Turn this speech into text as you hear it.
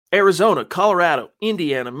Arizona, Colorado,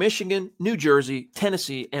 Indiana, Michigan, New Jersey,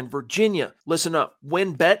 Tennessee, and Virginia. Listen up.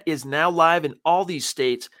 WynnBET is now live in all these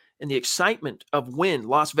states, and the excitement of Wynn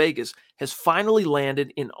Las Vegas has finally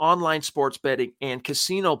landed in online sports betting and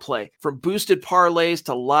casino play. From boosted parlays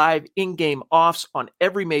to live in-game offs on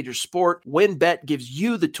every major sport, WynnBET gives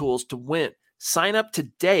you the tools to win. Sign up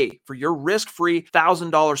today for your risk-free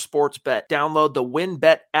 $1,000 sports bet. Download the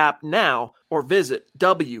WynnBET app now or visit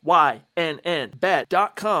wynnbet.com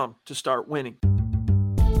to start winning.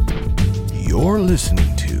 You're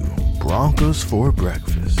listening to Broncos for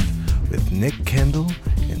Breakfast with Nick Kendall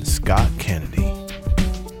and Scott Kennedy.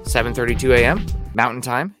 7:32 a.m. Mountain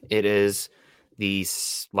Time. It is the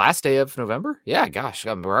last day of November. Yeah, gosh,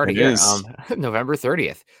 we're already here. November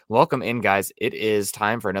 30th. Welcome in, guys. It is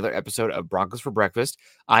time for another episode of Broncos for Breakfast.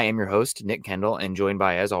 I am your host, Nick Kendall, and joined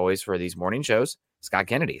by, as always, for these morning shows, Scott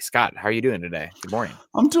Kennedy. Scott, how are you doing today? Good morning.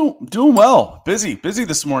 I'm doing well. Busy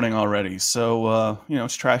this morning already. So,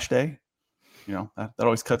 it's trash day. That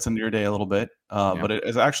always cuts into your day a little bit. But it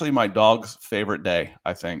is actually my dog's favorite day,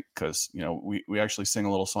 I think, because, we actually sing a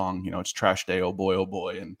little song, it's trash day, oh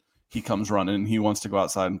boy, and he comes running and he wants to go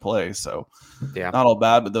outside and play. So not all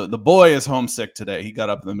bad, but the boy is homesick today. He got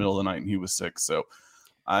up in the middle of the night and he was sick. So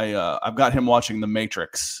I've got him watching The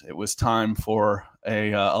Matrix. It was time for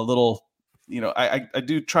a little, I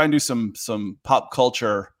do try and do some pop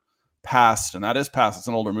culture past, and that is past. It's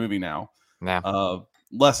an older movie now. Yeah.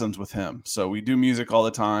 Lessons with him. So we do music all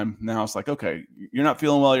the time. Now it's like, okay, you're not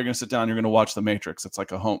feeling well. You're going to sit down. You're going to watch The Matrix. It's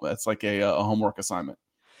like a homework assignment.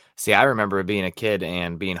 See, I remember being a kid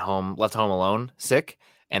and being left home alone, sick.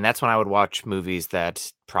 And that's when I would watch movies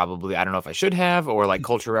that probably, I don't know if I should have, or like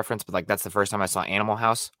culture reference, but like that's the first time I saw Animal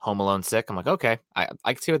House, Home Alone Sick. I'm like, okay, I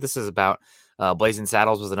can see what this is about. Blazing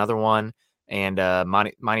Saddles was another one. And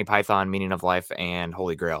Monty Python, Meaning of Life, and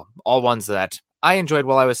Holy Grail. All ones that I enjoyed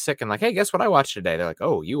while I was sick. And like, hey, guess what I watched today? They're like,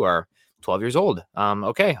 oh, you are 12 years old.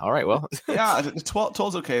 Okay. All right. Well, yeah,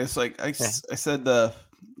 12's okay. It's like I said,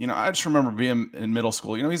 I just remember being in middle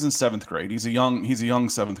school. He's in seventh grade. He's a young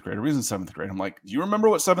seventh grader. He's in seventh grade. I'm like, do you remember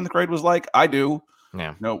what seventh grade was like? I do.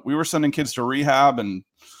 Yeah. We were sending kids to rehab and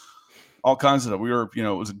all kinds of stuff. We were, it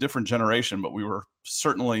was a different generation, but we were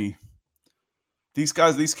certainly these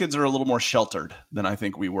kids are a little more sheltered than I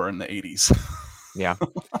think we were in the 80s. Yeah.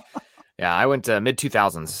 Yeah, I went mid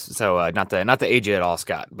 2000s, so not the age at all,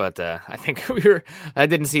 Scott. But I think I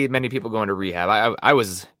didn't see many people going to rehab. I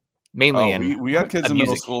was mainly we had kids in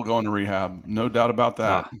middle school going to rehab, no doubt about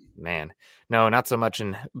that. Oh, man, no, not so much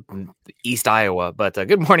in East Iowa. But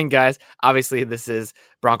good morning, guys. Obviously, this is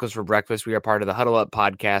Broncos for Breakfast. We are part of the Huddle Up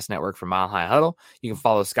Podcast Network for Mile High Huddle. You can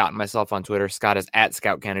follow Scott and myself on Twitter. Scott is at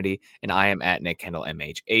Scout Kennedy, and I am at Nick Kendall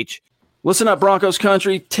MHH. Listen up, Broncos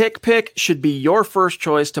country. TickPick should be your first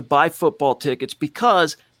choice to buy football tickets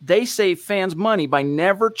because they save fans money by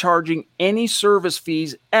never charging any service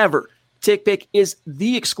fees ever. TickPick is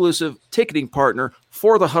the exclusive ticketing partner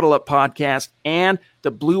for the Huddle Up Podcast and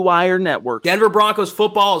the Blue Wire Network. Denver Broncos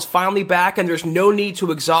football is finally back, and there's no need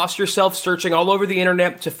to exhaust yourself searching all over the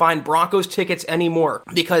internet to find Broncos tickets anymore.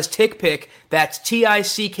 Because TickPick, that's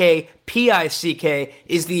TickPick,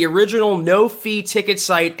 is the original no-fee ticket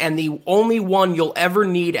site and the only one you'll ever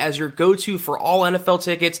need as your go-to for all NFL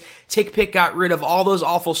tickets. TickPick got rid of all those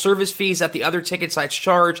awful service fees that the other ticket sites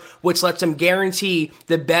charge, which lets them guarantee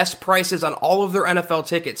the best prices on all of their NFL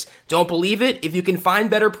tickets. Don't believe it? If you can find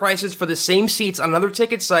better prices for the same seats on another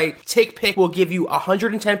ticket site, TickPick will give you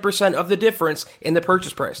 110% of the difference in the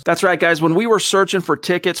purchase price. That's right, guys. When we were searching for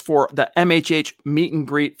tickets for the MHH meet and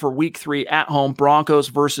greet for Week 3 at home, Broncos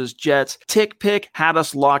versus Jets, TickPick had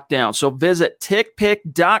us locked down. So visit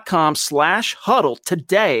tickpick.com/huddle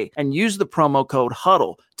today and use the promo code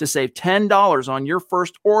HUDDLE to save $10 on your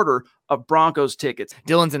first order of Broncos tickets.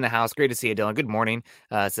 Dylan's in the house. Great to see you, Dylan. Good morning.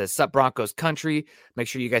 It says, Sup Broncos country. Make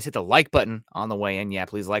sure you guys hit the like button on the way in. Yeah,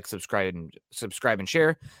 please like, subscribe, and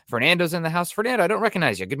share. Fernando's in the house. Fernando, I don't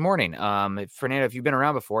recognize you. Good morning. Fernando, if you've been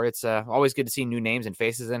around before, it's always good to see new names and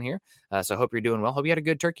faces in here. So I hope you're doing well. Hope you had a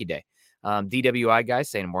good turkey day. DWI guys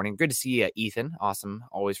saying morning. Good to see you, Ethan. Awesome.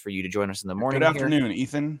 Always for you to join us in the morning. Good afternoon,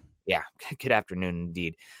 Ethan. Yeah, good afternoon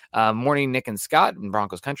indeed. Morning, Nick and Scott in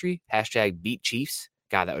Broncos country. # beat Chiefs.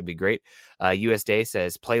 God, that would be great. US Day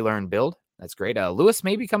says play, learn, build. That's great. Lewis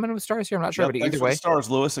may be coming with stars here. I'm not sure, but either way. Stars,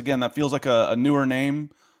 Lewis. Again, that feels like a newer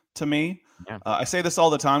name to me. Yeah. I say this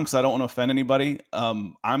all the time because I don't want to offend anybody.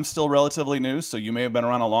 I'm still relatively new, so you may have been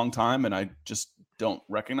around a long time, and I just don't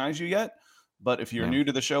recognize you yet. But if you're new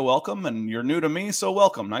to the show, welcome. And you're new to me, so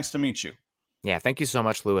welcome. Nice to meet you. Yeah, thank you so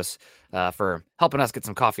much, Lewis, for helping us get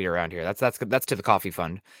some coffee around here. That's to the coffee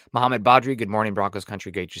fund. Muhammad Badri, good morning, Broncos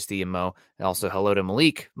country. Great to see you, Mo. And also, hello to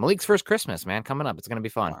Malik. Malik's first Christmas, man, coming up. It's gonna be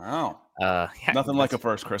fun. Wow. Yeah, Nothing like a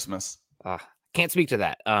first Christmas. Can't speak to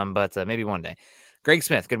that, but maybe one day. Greg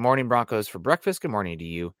Smith, good morning, Broncos for breakfast. Good morning to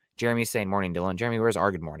you. Jeremy saying morning, Dylan. Jeremy, where's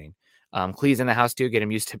our good morning? Clee's in the house too. Get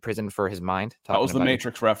him used to prison for his mind. That was the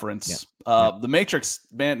Matrix reference. Yeah. The Matrix,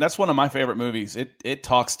 man, that's one of my favorite movies. It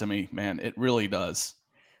talks to me, man. It really does.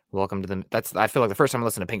 Welcome to the. I feel like the first time I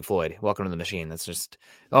listened to Pink Floyd. Welcome to the Machine. That's just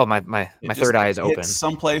my third eye is open.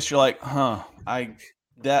 Someplace you're like, I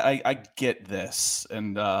get this,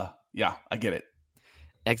 and yeah, I get it.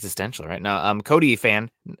 Existential right now. Cody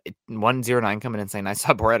fan 109 coming in saying I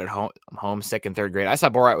saw Borat at home sick in third grade. I saw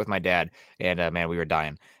Borat with my dad, and man, we were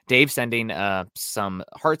dying. Dave sending some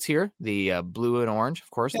hearts here, the blue and orange,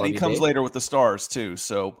 of course. Yeah, he comes later with the stars too.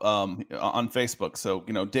 So on Facebook. So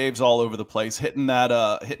Dave's all over the place, hitting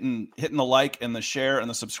that hitting the like and the share and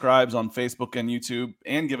the subscribes on Facebook and YouTube,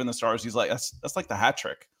 and giving the stars. He's like that's like the hat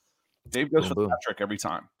trick. Dave goes for the hat trick every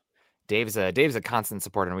time. Dave's a constant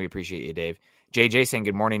supporter, and we appreciate you, Dave. JJ saying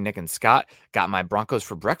good morning, Nick and Scott. Got my Broncos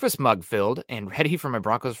for breakfast mug filled and ready for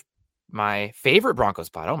my favorite Broncos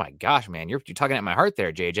spot. Oh my gosh, man, you're tugging at my heart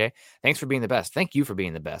there, JJ. Thanks for being the best. Thank you for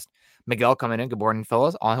being the best. Miguel coming in. Good morning,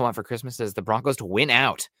 fellas. All I want for Christmas is the Broncos to win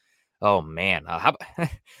out. Oh man, I'm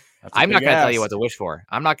not going to tell you what to wish for.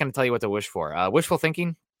 I'm not going to tell you what to wish for. Wishful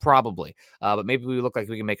thinking, probably, but maybe we look like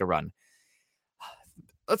we can make a run.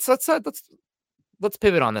 Let's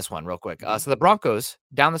pivot on this one real quick. So the Broncos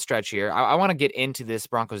down the stretch here, I want to get into this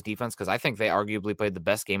Broncos defense because I think they arguably played the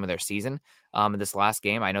best game of their season in this last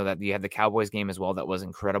game. I know that you had the Cowboys game as well. That was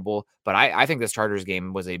incredible, but I think this Chargers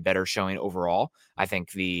game was a better showing overall. I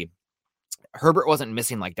think Herbert wasn't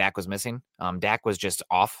missing like Dak was missing. Dak was just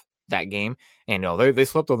off that game, and they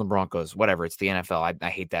slept on the Broncos. Whatever, it's the NFL. I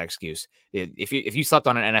hate that excuse. If you slept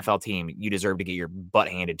on an NFL team, you deserve to get your butt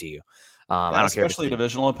handed to you. I don't care. Especially a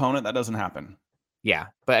divisional opponent, that doesn't happen. Yeah,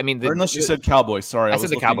 but I mean, unless you said Cowboys. Sorry, I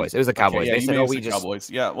said the Cowboys. It was the Cowboys. Okay, they said, we just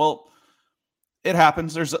Cowboys. Yeah, well, it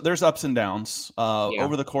happens. There's ups and downs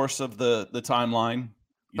over the course of the timeline.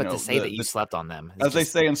 But to say that you slept on them, as they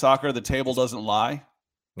say in soccer, the table doesn't lie.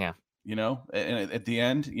 Yeah, and at the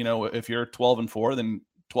end, if you're 12-4, then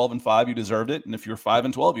 12-5, you deserved it, and if you're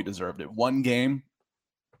 5-12, you deserved it. One game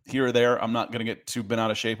here or there, I'm not going to get too bent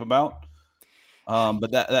out of shape about.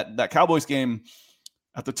 But that Cowboys game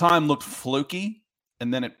at the time looked fluky.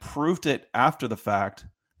 And then it proved it after the fact.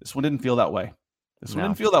 This one didn't feel that way. This one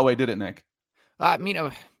didn't feel that way, did it, Nick? I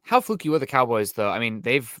mean, how fluky were the Cowboys, though? I mean,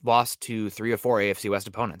 they've lost to 3 or 4 AFC West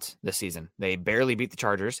opponents this season. They barely beat the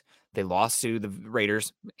Chargers. They lost to the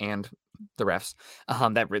Raiders and the refs. The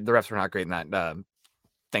refs were not great in that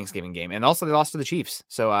Thanksgiving game. And also they lost to the Chiefs.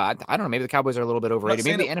 So I don't know. Maybe the Cowboys are a little bit overrated.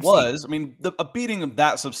 Maybe the NFC was. I mean, a beating of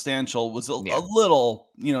that substantial was a little,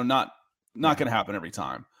 not going to happen every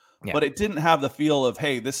time. Yeah. But it didn't have the feel of,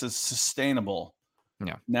 hey, this is sustainable.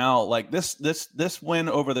 Yeah. Now, like this win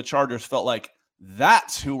over the Chargers felt like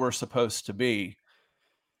that's who we're supposed to be.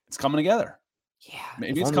 It's coming together. Yeah.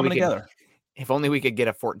 Maybe it's coming together. If only we could get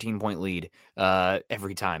a 14-point lead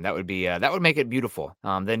every time. That would be that would make it beautiful.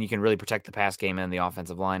 Then you can really protect the pass game and the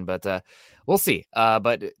offensive line. But we'll see.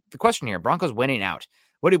 But the question here, Broncos winning out.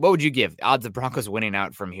 What would you give? Odds of Broncos winning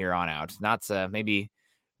out from here on out? Not maybe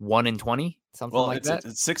 1-20, something like that.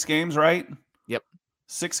 It's 6 games, right? Yep.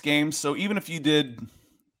 6 games. So even if you did,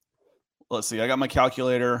 let's see, I got my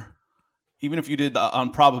calculator. Even if you did on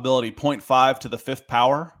probability 0.5 to the 5th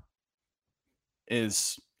power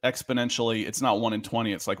is exponentially, it's not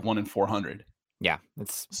 1-20, it's like 1-400. Yeah.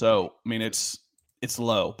 So, I mean, it's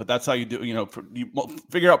low, but that's how you do, you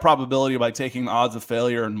figure out probability by taking the odds of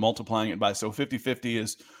failure and multiplying it by, so 50-50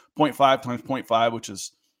 is 0.5 times 0.5, which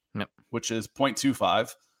is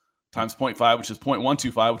 0.25. Times 0.5, which is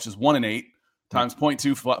 0.125, which is 1-8, times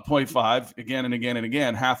 0.5 again and again and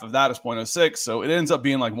again. Half of that is 0.06. So it ends up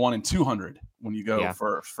being like 1-200 when you go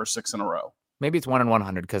for 6 in a row. Maybe it's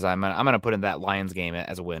 1-100 because I'm gonna put in that Lions game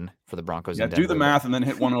as a win for the Broncos. Yeah, do the math and then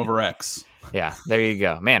hit 1 over X. Yeah, there you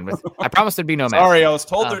go, man. I promised there'd be no math. Sorry, I was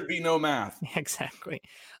told there'd be no math. Exactly.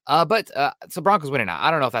 So Broncos winning out. I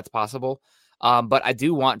don't know if that's possible. But I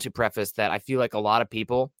do want to preface that I feel like a lot of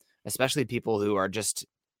people, especially people who are just,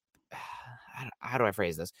 how do I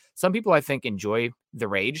phrase this? Some people I think enjoy the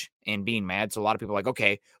rage and being mad. So a lot of people are like,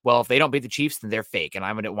 okay, well, if they don't beat the Chiefs, then they're fake. And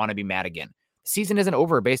I'm going to want to be mad again. The season isn't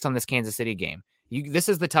over based on this Kansas City game. This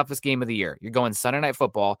is the toughest game of the year. You're going Sunday Night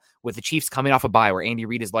Football with the Chiefs coming off a bye where Andy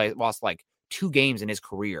Reid has lost like like 2 games in his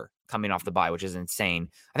career coming off the bye, which is insane.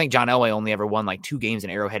 I think John Elway only ever won like 2 games in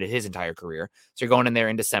Arrowhead in his entire career. So you're going in there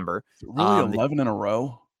in December. Really, 11 in a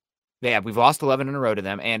row? Yeah, we've lost 11 in a row to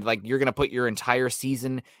them. And like, you're going to put your entire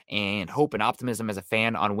season and hope and optimism as a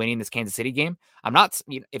fan on winning this Kansas City game. I'm not,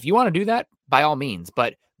 if you want to do that, by all means,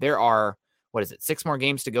 but there are, 6 more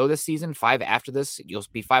games to go this season, 5 after this. You'll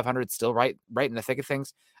be 500 still right in the thick of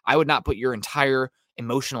things. I would not put your entire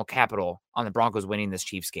emotional capital on the Broncos winning this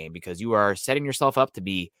Chiefs game, because you are setting yourself up to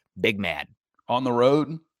be big mad. On the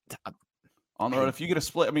road? On the road, if you get a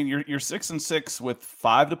split, I mean, you're 6-6 with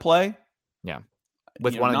 5 to play. Yeah.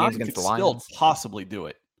 With one of the games against the Lions. Still possibly do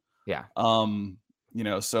it. Yeah.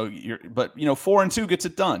 So 4-2 gets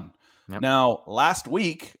it done. Yep. Now, last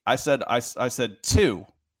week I said 2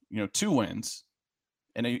 wins,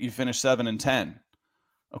 and you finished 7-10.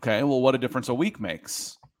 Okay, well, what a difference a week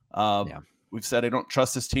makes. We've said I don't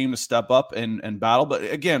trust this team to step up and battle. But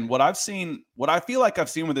again, what I feel like I've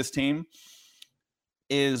seen with this team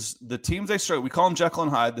is the teams they struggle. We call them Jekyll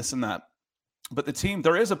and Hyde, this and that. But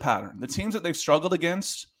there is a pattern. The teams that they've struggled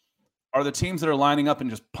against are the teams that are lining up and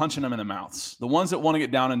just punching them in the mouths. The ones that want to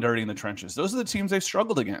get down and dirty in the trenches. Those are the teams they've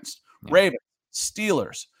struggled against. Yeah. Ravens,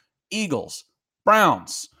 Steelers, Eagles,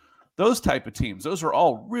 Browns. Those type of teams, those are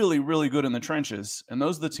all really, really good in the trenches. And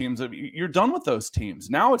those are the teams that you're done with those teams.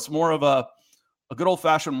 Now it's more of a good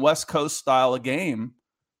old-fashioned West Coast style of game,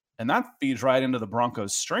 and that feeds right into the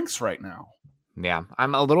Broncos' strengths right now. Yeah,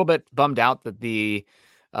 I'm a little bit bummed out that the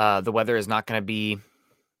weather is not going to be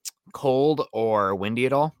cold or windy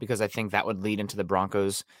at all, because I think that would lead into the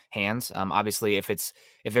Broncos' hands. Obviously, if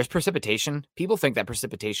there's precipitation, people think that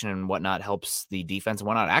precipitation and whatnot helps the defense and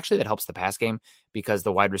whatnot. Actually, that helps the pass game, because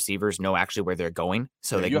the wide receivers know actually where they're going,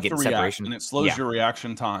 so they can get separation. And it slows your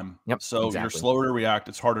reaction time. Yep. So exactly. You're slower to react.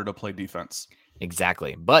 It's harder to play defense.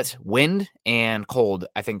 Exactly. But wind and cold,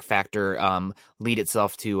 I think, lead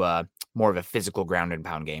itself to more of a physical ground and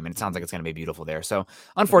pound game. And it sounds like it's going to be beautiful there. So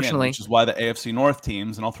unfortunately, which is why the AFC North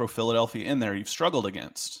teams, and I'll throw Philadelphia in there, you've struggled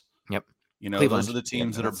against. Yep. Cleveland. Those are the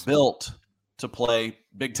teams that are built to play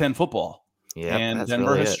Big Ten football. Yeah. And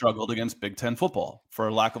Denver has struggled against Big Ten football,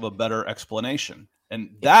 for lack of a better explanation. And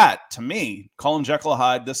that, to me, Colin Jekyll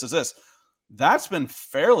Hyde, this is this. That's been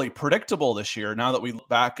fairly predictable this year. Now that we look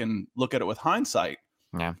back and look at it with hindsight.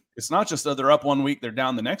 Yeah. It's not just that they're up one week, they're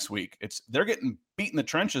down the next week. They're getting beat in the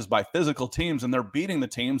trenches by physical teams, and they're beating the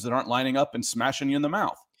teams that aren't lining up and smashing you in the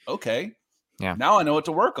mouth. Okay. Yeah. Now I know what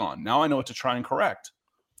to work on. Now I know what to try and correct.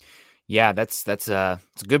 Yeah, it's a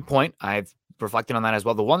good point. I've reflected on that as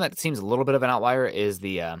well. The one that seems a little bit of an outlier is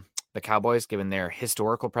the Cowboys, given their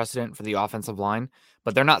historical precedent for the offensive line,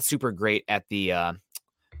 but they're not super great at the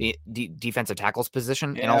defensive tackles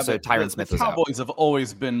position, and also Tyron Smith. The Cowboys have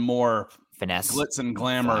always been more finesse, glitz and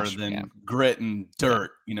glamour than grit and dirt.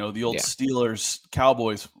 The old Steelers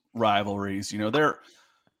Cowboys rivalries.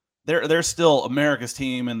 They're still America's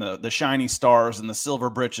team, and the shiny stars and the silver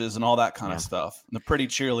britches and all that kind of stuff. And the pretty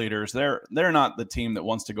cheerleaders. They're not the team that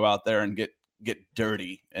wants to go out there and get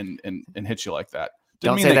dirty and hit you like that.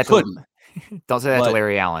 Don't say that to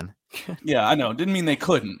Larry Allen. Yeah, I know. Didn't mean they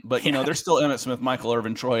couldn't, but they're still Emmitt Smith, Michael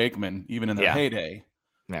Irvin, Troy Aikman, even in their heyday.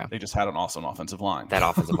 Yeah, they just had an awesome offensive line. That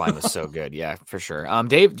offensive line was so good. Yeah, for sure.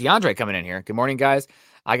 DeAndre coming in here. Good morning, guys.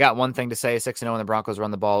 I got one thing to say: 6-0 when the Broncos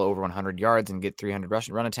run the ball over 100 yards and get 300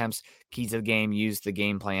 run attempts. Key to the game: use the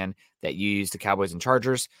game plan that you used to Cowboys and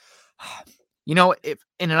Chargers. If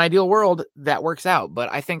in an ideal world that works out, but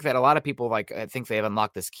I think that a lot of people I think they have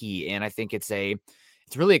unlocked this key, and I think it's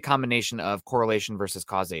really a combination of correlation versus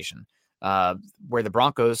causation. Where the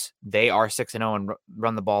Broncos, they are 6-0 and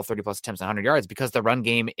run the ball 30 plus attempts, 100 yards, because the run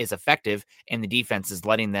game is effective and the defense is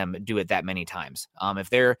letting them do it that many times.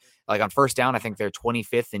 If they're on first down, I think they're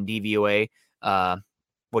 25th in DVOA,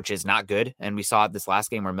 which is not good. And we saw it this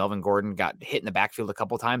last game where Melvin Gordon got hit in the backfield a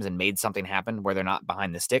couple times and made something happen where they're not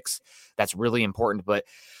behind the sticks. That's really important. But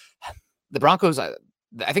the Broncos, I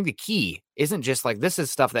think the key isn't just this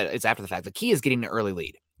is stuff that is after the fact. The key is getting an early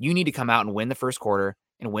lead. You need to come out and win the first quarter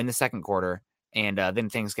and win the second quarter, and then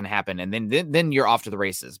things can happen, and then you're off to the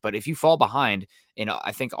races. But if you fall behind,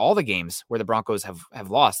 I think all the games where the Broncos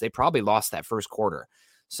have lost, they probably lost that first quarter.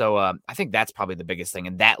 So I think that's probably the biggest thing,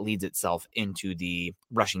 and that leads itself into the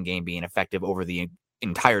rushing game being effective over the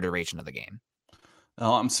entire duration of the game.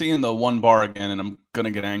 Well, I'm seeing the one bar again, and I'm going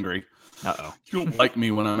to get angry. Uh-oh. You don't like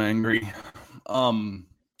me when I'm angry.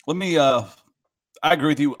 Let me I agree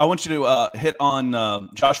with you. I want you to hit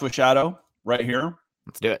on Joshua Shadow right here.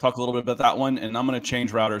 Let's do it. Talk a little bit about that one, and I'm going to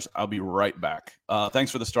change routers. I'll be right back.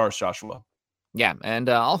 Thanks for the stars, Joshua. Yeah, and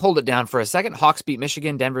I'll hold it down for a second. Hawks beat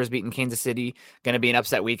Michigan. Denver's beating Kansas City. Going to be an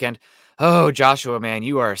upset weekend. Oh, Joshua, man,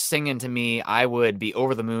 you are singing to me. I would be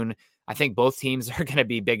over the moon. I think both teams are going to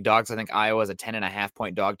be big dogs. I think Iowa's a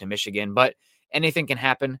 10.5-point dog to Michigan, but anything can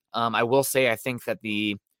happen. I will say I think that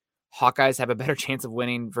the Hawkeyes have a better chance of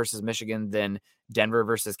winning versus Michigan than Denver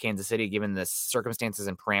versus Kansas City, given the circumstances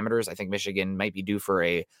and parameters. I think Michigan might be due for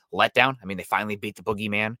a letdown. I mean, they finally beat the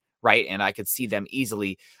boogeyman, right? And I could see them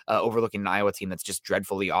easily overlooking an Iowa team that's just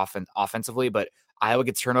dreadfully offensively, but Iowa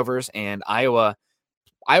gets turnovers, and Iowa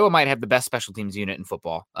might have the best special teams unit in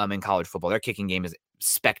football, in college football. Their kicking game is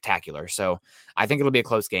spectacular. So I think it'll be a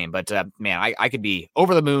close game, but man, I could be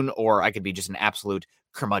over the moon, or I could be just an absolute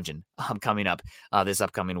curmudgeon coming up this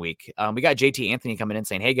upcoming week. We got JT Anthony coming in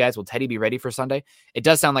saying, hey guys, will Teddy be ready for Sunday? It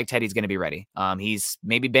does sound like Teddy's going to be ready. He's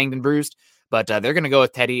maybe banged and bruised, but they're going to go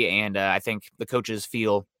with Teddy. And I think the coaches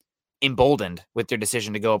feel emboldened with their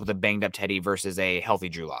decision to go up with a banged up Teddy versus a healthy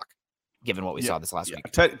Drew Lock, given what we saw this last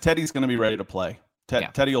week. Teddy's going to be ready to play.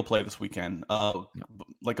 Teddy will play this weekend,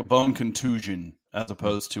 like a bone contusion as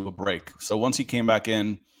opposed to a break. So once he came back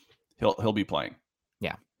in, he'll be playing.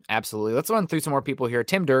 Yeah, absolutely. Let's run through some more people here.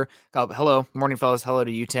 Tim Durr, hello, morning fellas. Hello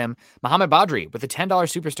to you, Tim. Muhammad Badri with a $10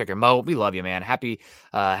 super sticker. Mo, we love you, man. Happy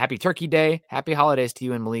Turkey Day. Happy holidays to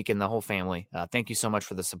you and Malik and the whole family. Thank you so much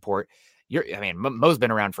for the support. Mo's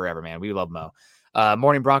been around forever, man. We love Mo.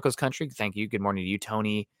 Morning Broncos country. Thank you. Good morning to you,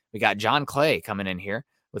 Tony. We got John Clay coming in here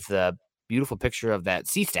with the beautiful picture of that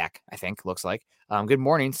sea stack, I think looks like. Good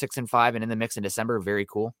morning, 6-5 and in the mix in December. Very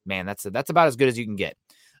cool, man. That's about as good as you can get.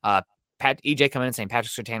 EJ coming in saying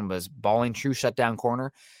Patrick Surtain was balling, true shutdown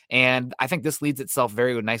corner, and I think this leads itself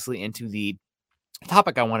very nicely into the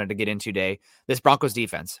topic I wanted to get into today. This Broncos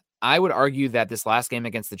defense. I would argue that this last game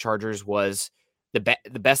against the Chargers was the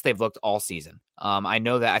best they've looked all season. I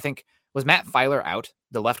know that I think was Matt Filer out,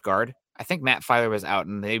 the left guard. I think Matt Filer was out,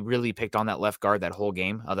 and they really picked on that left guard that whole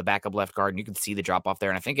game, the backup left guard, and you could see the drop off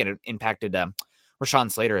there. And I think it impacted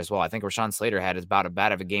Rashawn Slater as well. I think Rashawn Slater had as about as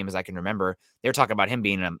bad of a game as I can remember. They were talking about him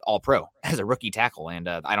being an all-pro as a rookie tackle, and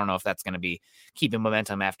I don't know if that's going to be keeping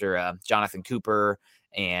momentum after Jonathan Cooper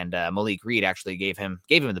and Malik Reed actually gave him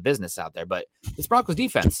the business out there. But this Broncos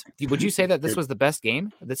defense, would you say that this was the best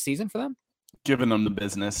game this season for them? Giving them the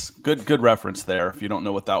business. Good reference there if you don't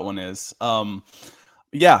know what that one is.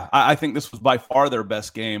 Yeah, I think this was by far their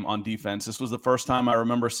best game on defense. This was the first time I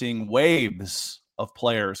remember seeing waves of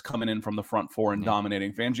players coming in from the front four and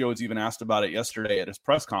dominating. Fangio was even asked about it yesterday at his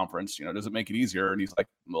press conference. Does it make it easier? And he's like,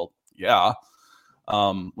 well, yeah.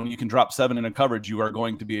 When you can drop 7 in a coverage, you are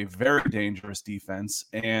going to be a very dangerous defense.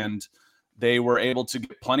 And they were able to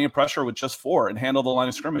get plenty of pressure with just 4 and handle the line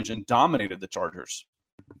of scrimmage and dominated the Chargers.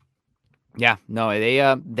 Yeah, no,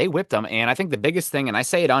 they whipped them. And I think the biggest thing, and I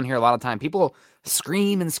say it on here a lot of time, people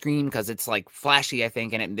scream and scream because it's like flashy, I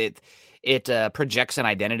think, and it projects an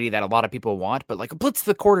identity that a lot of people want, but like blitz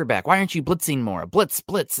the quarterback. Why aren't you blitzing more? Blitz.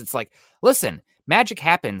 It's like, listen, magic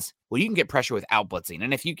happens when you can get pressure without blitzing.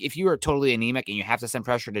 And if you are totally anemic and you have to send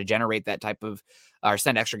pressure to generate that type of, or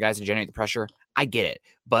send extra guys to generate the pressure, I get it.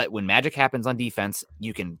 But when magic happens on defense,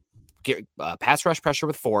 you can get pass rush pressure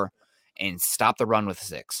with 4 and stop the run with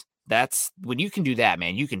 6. That's when you can do that,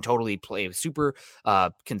 man. You can totally play super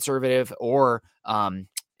conservative or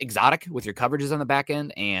exotic with your coverages on the back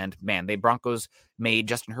end. And man, the Broncos made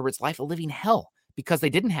Justin Herbert's life a living hell because they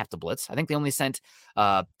didn't have to blitz. I think they only sent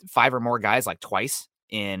 5 or more guys like twice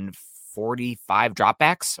in 45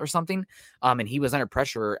 dropbacks or something. And he was under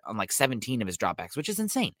pressure on like 17 of his dropbacks, which is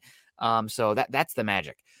insane. So that's the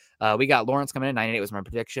magic. We got Lawrence coming in. 9-8 was my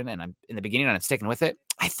prediction, and I'm in the beginning, and I'm sticking with it.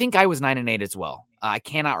 I think I was 9-8 as well. I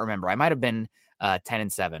cannot remember. I might have been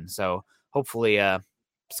 10-7. So hopefully,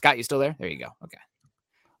 Scott, you still there? There you go. Okay,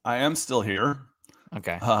 I am still here.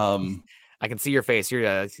 Okay. I can see your face.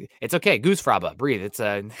 You're. It's okay. Goose Fraba, breathe. It's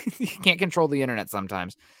you can't control the internet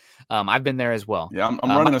sometimes. I've been there as well. Yeah,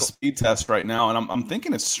 I'm running a speed test right now, and I'm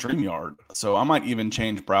thinking it's StreamYard. So I might even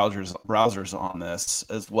change browsers on this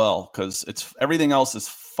as well, because everything else is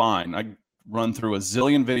fine. I run through a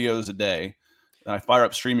zillion videos a day, and I fire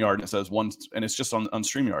up StreamYard, and it says one, and it's just on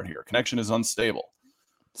StreamYard here. Connection is unstable.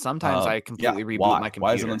 Sometimes I completely reboot my computer.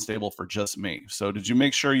 Why is it unstable for just me? So did you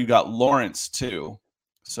make sure you got Lawrence too?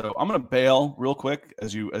 So I'm gonna bail real quick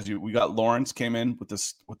we got Lawrence came in with the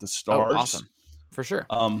stars. Oh, awesome. For sure.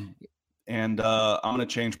 And I'm going to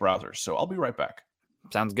change browsers. So I'll be right back.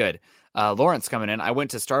 Sounds good. Lawrence coming in. I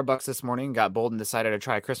went to Starbucks this morning, got bold and decided to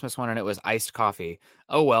try a Christmas one, and it was iced coffee.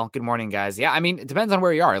 Oh, well, good morning, guys. Yeah, I mean, it depends on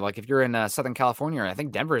where you are. Like if you're in Southern California, I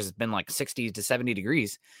think Denver has been like 60 to 70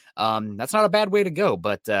 degrees. That's not a bad way to go,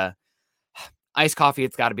 but iced coffee,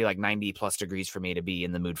 it's got to be like 90 plus degrees for me to be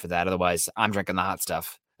in the mood for that. Otherwise, I'm drinking the hot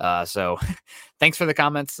stuff. So thanks for the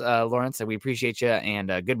comments, Lawrence. We appreciate you,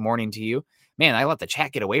 and good morning to you. Man, I let the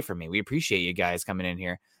chat get away from me. We appreciate you guys coming in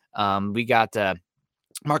here. We got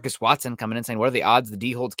Marcus Watson coming in saying, what are the odds the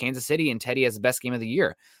D holds Kansas City and Teddy has the best game of the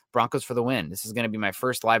year? Broncos for the win. This is going to be my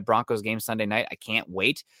first live Broncos game Sunday night. I can't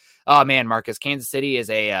wait. Oh, man, Marcus, Kansas City is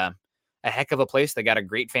a heck of a place. They got a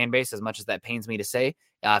great fan base, as much as that pains me to say.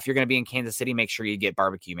 If you're going to be in Kansas City, make sure you get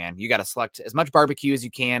barbecue, man. You got to select as much barbecue as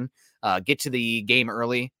you can. Get to the game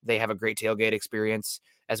early. They have a great tailgate experience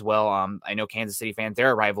as well. I know Kansas City fans,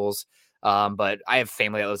 they're rivals, but I have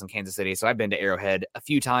family that lives in Kansas City, so I've been to Arrowhead a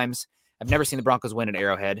few times. I've never seen the Broncos win at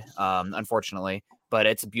Arrowhead, unfortunately, but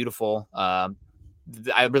it's beautiful.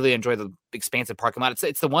 I really enjoy the expansive parking lot.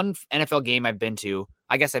 It's the one NFL game I've been to.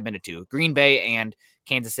 I guess I've been to two. Green Bay and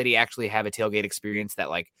Kansas City actually have a tailgate experience that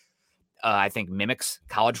I think mimics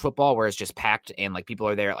college football, where it's just packed and people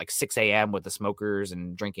are there at 6 a.m. with the smokers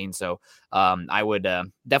and drinking. So I would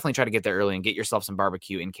definitely try to get there early and get yourself some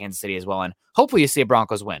barbecue in Kansas City as well. And hopefully you see a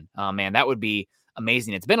Broncos win. Man, that would be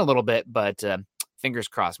amazing. It's been a little bit, but fingers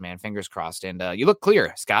crossed, man. Fingers crossed. And you look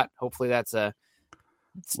clear, Scott. Hopefully that's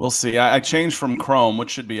we'll see. I changed from Chrome, which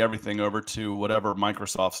should be everything, over to whatever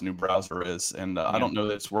Microsoft's new browser is, and I don't know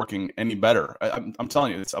that it's working any better. I'm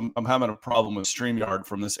telling you, I'm having a problem with StreamYard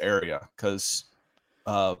from this area because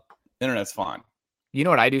internet's fine. You know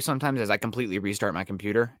what I do sometimes is I completely restart my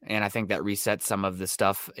computer, and I think that resets some of the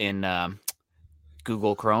stuff in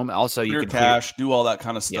Google Chrome. Also, you can cache, do all that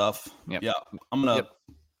kind of stuff. Yep. Yeah, I'm gonna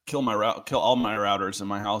kill all my routers in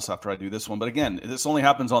my house after I do this one. But again, this only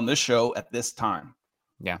happens on this show at this time.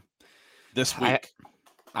 Yeah. This week.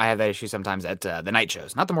 I have that issue sometimes at the night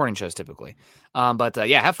shows, not the morning shows typically. But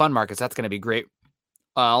have fun, Marcus. That's going to be great.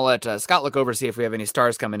 I'll let Scott look over, see if we have any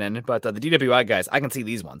stars coming in. But the DWI guys, I can see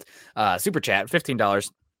these ones. Super chat,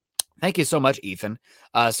 $15. Thank you so much, Ethan.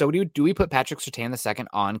 So do we put Patrick Surtain II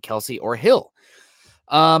on Kelsey or Hill?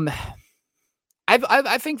 I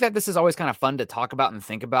think that this is always kind of fun to talk about and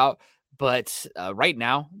think about. But right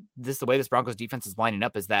now, the way this Broncos defense is lining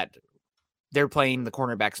up is that they're playing the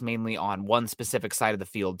cornerbacks mainly on one specific side of the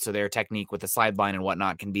field. So their technique with the sideline and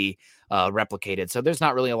whatnot can be replicated. So there's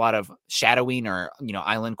not really a lot of shadowing or,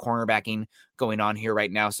 island cornerbacking going on here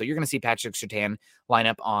right now. So you're going to see Patrick Surtain line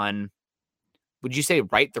up on, would you say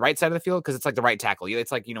the right side of the field? Because it's the right tackle.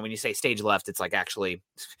 It's when you say stage left, it's actually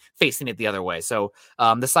facing it the other way. So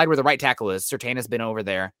the side where the right tackle is, Surtain has been over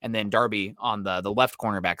there, and then Darby on the left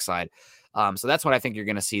cornerback side. So that's what I think you're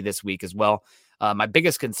going to see this week as well. My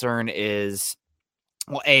biggest concern is,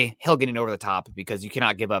 Hill getting over the top, because you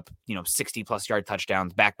cannot give up, 60 plus yard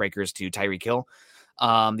touchdowns, backbreakers to Tyreek Hill.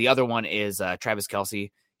 The other one is Travis Kelce.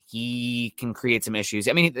 He can create some issues.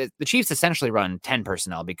 I mean, the Chiefs essentially run 10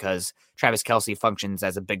 personnel because Travis Kelce functions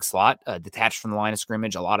as a big slot, detached from the line of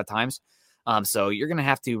scrimmage a lot of times. So you're going to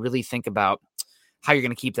have to really think about how you're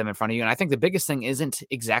going to keep them in front of you. And I think the biggest thing isn't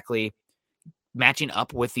exactly matching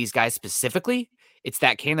up with these guys specifically. It's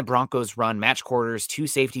that, can the Broncos run match quarters, 2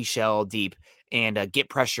 safety shell deep, and get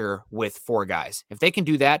pressure with 4 guys? If they can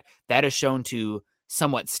do that, that is shown to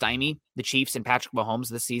somewhat stymie the Chiefs and Patrick Mahomes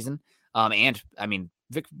this season. And I mean,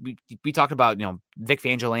 we talked about, Vic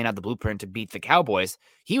Fangio laying out the blueprint to beat the Cowboys.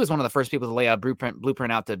 He was one of the first people to lay out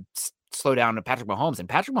blueprint out to slow down to Patrick Mahomes. And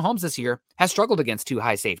Patrick Mahomes this year has struggled against 2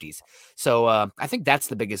 high safeties. So I think that's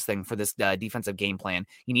the biggest thing for this defensive game plan.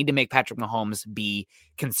 You need to make Patrick Mahomes be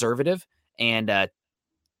conservative and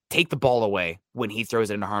take the ball away when he throws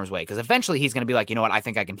it into harm's way. Because eventually he's going to be like, you know what, I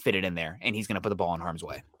think I can fit it in there. And he's going to put the ball in harm's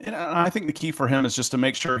way. And I think the key for him is just to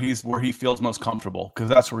make sure he's where he feels most comfortable, because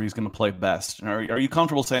that's where he's going to play best. Are you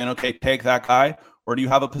comfortable saying, okay, take that guy? Or do you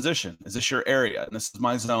have a position? Is this your area? And this is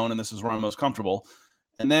my zone, and this is where I'm most comfortable.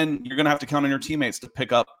 And then you're going to have to count on your teammates to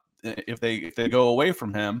pick up. If they go away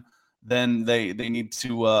from him, then they need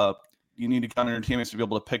to you need to count on your teammates to be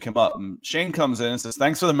able to pick him up. And Shane comes in and says,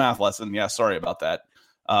 thanks for the math lesson. Yeah, sorry about that.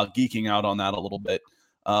 Geeking out on that a little bit.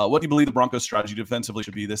 What do you believe the Broncos' strategy defensively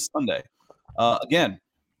should be this Sunday? Again,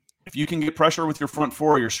 if you can get pressure with your front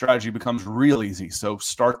 4, your strategy becomes real easy. So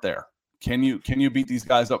start there. Can you beat these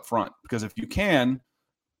guys up front? Because if you can,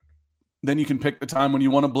 then you can pick the time when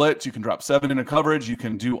you want to blitz. You can drop 7 into coverage. You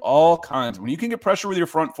can do all kinds. When you can get pressure with your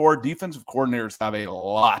front 4, defensive coordinators have a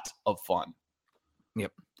lot of fun.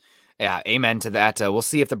 Yep. Yeah, amen to that. We'll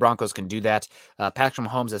see if the Broncos can do that. Patrick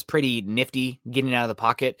Mahomes is pretty nifty getting out of the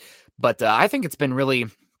pocket, but I think it's been really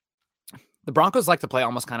 – the Broncos like to play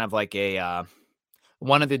almost kind of like a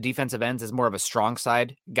one of the defensive ends is more of a strong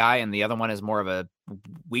side guy, and the other one is more of a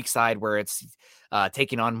weak side where it's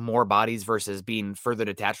taking on more bodies versus being further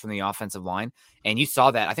detached from the offensive line. And you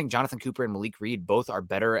saw that. I think Jonathan Cooper and Malik Reed both are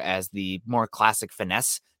better as the more classic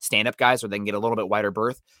finesse stand-up guys where they can get a little bit wider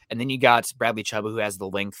berth. And then you got Bradley Chubb, who has the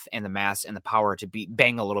length and the mass and the power to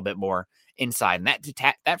bang a little bit more inside. And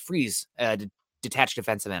that frees detached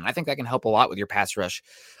defensive end. I think that can help a lot with your pass rush.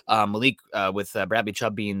 Malik with Bradley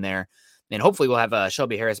Chubb being there. And hopefully we'll have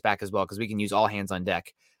Shelby Harris back as well because we can use all hands on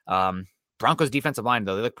deck. Broncos defensive line,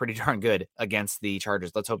 though, they look pretty darn good against the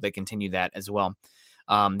Chargers. Let's hope they continue that as well.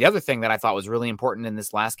 The other thing that I thought was really important in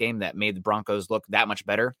this last game that made the Broncos look that much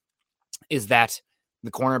better is that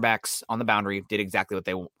the cornerbacks on the boundary did exactly what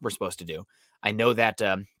they were supposed to do. I know that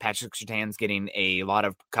Patrick Surtain's getting a lot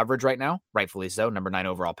of coverage right now, rightfully so. Number 9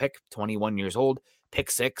 overall pick, 21 years old, pick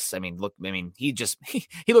 6. He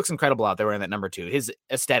looks incredible out there wearing that number 2. His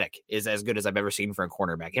aesthetic is as good as I've ever seen for a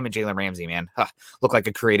cornerback. Him and Jalen Ramsey, man, look like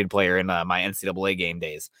a created player in my NCAA game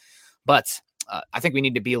days. But I think we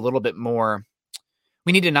need to be a little bit more.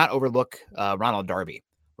 We need to not overlook Ronald Darby.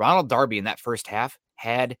 Ronald Darby in that first half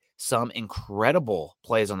had some incredible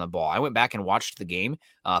plays on the ball. I went back and watched the game,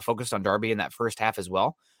 focused on Darby in that first half as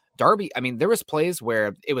well. Darby, there was plays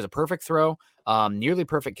where it was a perfect throw, nearly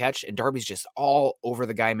perfect catch, and Darby's just all over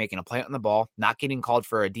the guy making a play on the ball, not getting called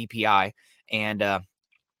for a DPI. And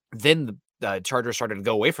then the Chargers started to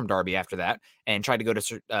go away from Darby after that and tried to go to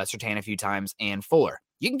Surtain a few times and Fuller.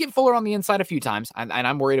 You can get Fuller on the inside a few times, and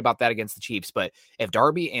I'm worried about that against the Chiefs. But if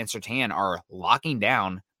Darby and Surtain are locking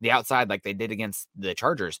down the outside like they did against the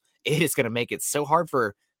Chargers, it is going to make it so hard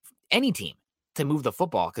for any team to move the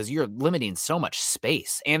football because you're limiting so much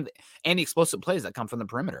space and the explosive plays that come from the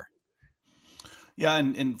perimeter. Yeah,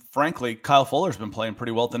 and frankly, Kyle Fuller's been playing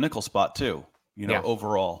pretty well at the nickel spot too.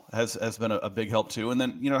 Overall has been a big help too. And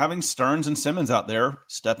then, having Stearns and Simmons out there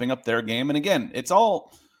stepping up their game. And again, it's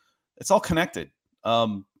all connected.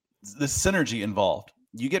 The synergy involved.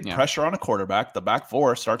 You get pressure on a quarterback, the back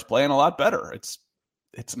four starts playing a lot better.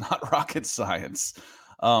 It's not rocket science.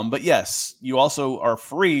 But yes, you also are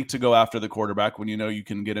free to go after the quarterback when you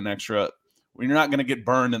can get an extra, when you're not going to get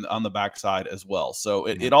burned on the backside as well. So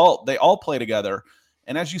they all play together.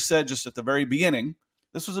 And as you said, just at the very beginning,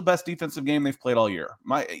 this was the best defensive game they've played all year.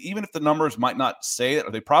 Even if the numbers might not say it,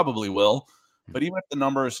 or they probably will, but even if the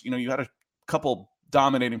numbers, you had a couple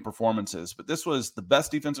dominating performances, but this was the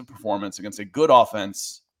best defensive performance against a good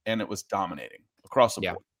offense, and it was dominating across the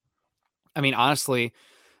board. Honestly,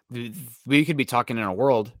 we could be talking in a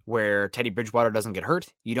world where Teddy Bridgewater doesn't get hurt.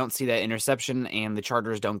 You don't see that interception, and the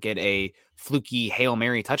Chargers don't get a fluky Hail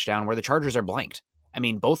Mary touchdown where the Chargers are blanked.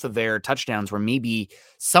 Both of their touchdowns were maybe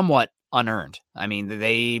somewhat unearned.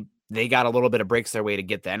 They got a little bit of breaks their way to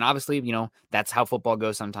get that. And obviously, that's how football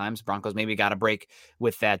goes sometimes. Broncos maybe got a break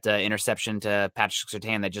with that interception to Patrick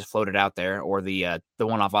Surtain that just floated out there, or the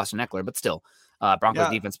one off Austin Eckler. But still, Broncos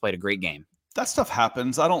defense played a great game. That stuff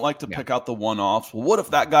happens. I don't like to pick out the one-offs. Well, what if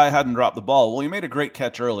that guy hadn't dropped the ball? Well, he made a great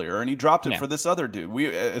catch earlier, and he dropped it for this other dude. We,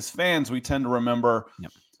 as fans, we tend to remember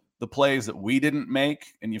the plays that we didn't make,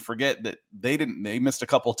 and you forget that they missed a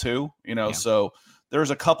couple too. So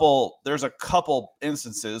there's a couple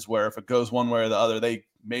instances where if it goes one way or the other, they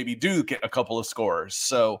maybe do get a couple of scores.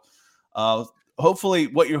 So hopefully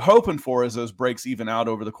what you're hoping for is those breaks even out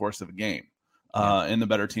over the course of a game, and the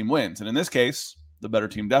better team wins. And in this case, the better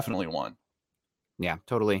team definitely won. Yeah,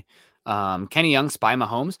 totally. Kenny Young, spy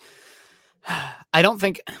Mahomes. I don't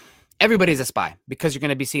think everybody's a spy because you're going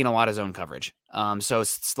to be seeing a lot of zone coverage. So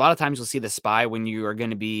a lot of times you'll see the spy when you are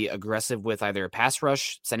going to be aggressive with either a pass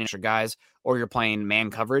rush, sending extra guys, or you're playing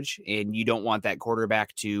man coverage and you don't want that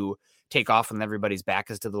quarterback to take off when everybody's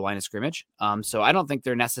back is to the line of scrimmage. So I don't think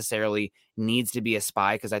there necessarily needs to be a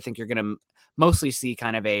spy because I think you're going to mostly see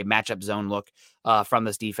kind of a matchup zone look from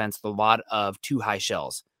this defense with a lot of too high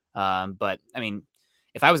shells. But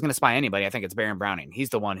if I was going to spy anybody, I think it's Baron Browning. He's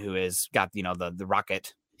the one who has got, the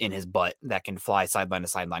rocket in his butt that can fly sideline to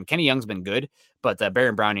sideline. Kenny Young's been good, but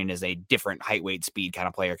Baron Browning is a different height, weight, speed kind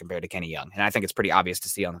of player compared to Kenny Young. And I think it's pretty obvious to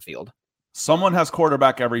see on the field. Someone has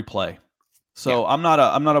quarterback every play. So I'm not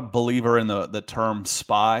a believer in the term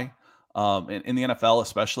spy. In the NFL,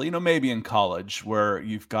 especially, maybe in college where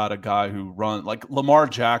you've got a guy who runs like Lamar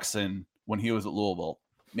Jackson when he was at Louisville,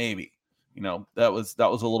 maybe, that was a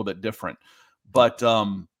little bit different, but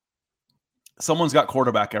someone's got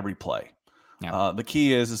quarterback every play. Yeah. The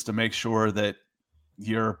key is to make sure that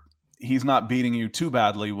he's not beating you too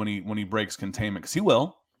badly when he breaks containment, because he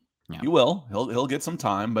will. Yeah. He will. He'll get some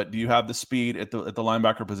time, but do you have the speed at the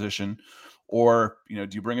linebacker position, or do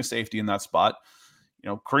you bring a safety in that spot?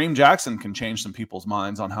 Kareem Jackson can change some people's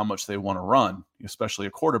minds on how much they want to run, especially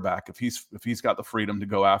a quarterback if he's got the freedom to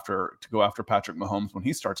go after Patrick Mahomes when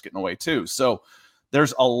he starts getting away too. So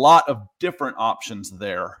there's a lot of different options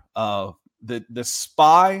there. The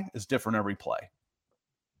spy is different every play.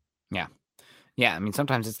 Yeah, I mean,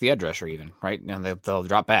 sometimes it's the edge rusher even, right? They'll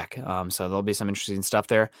drop back. So there'll be some interesting stuff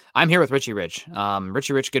there. I'm here with Richie Rich.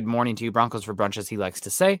 Richie Rich, good morning to you. Broncos for brunch, as he likes to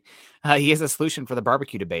say. He has a solution for the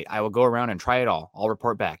barbecue debate. I will go around and try it all. I'll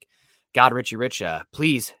report back. God, Richie Rich,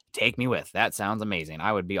 please take me with. That sounds amazing.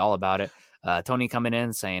 I would be all about it. Tony coming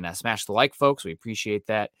in saying, smash the like, folks. We appreciate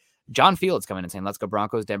that. John Fields coming in saying, let's go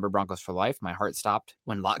Broncos, Denver Broncos for life. My heart stopped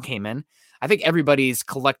when Locke came in. I think everybody's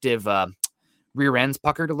collective rear ends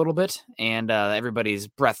puckered a little bit, and everybody's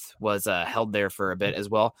breath was held there for a bit as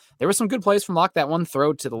well. There were some good plays from Locke. That one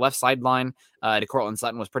throw to the left sideline to Courtland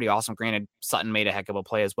Sutton was pretty awesome. Granted, Sutton made a heck of a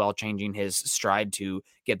play as well, changing his stride to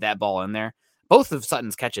get that ball in there. Both of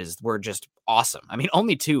Sutton's catches were just awesome. I mean,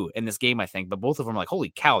 only 2 in this game, I think, but both of them are like,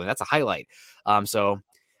 holy cow, that's a highlight.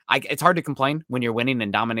 It's hard to complain when you're winning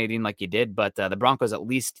and dominating like you did, but the Broncos at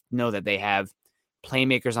least know that they have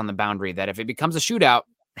playmakers on the boundary that if it becomes a shootout,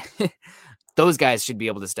 those guys should be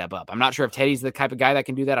able to step up. I'm not sure if Teddy's the type of guy that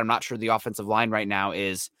can do that. I'm not sure the offensive line right now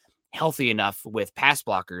is healthy enough with pass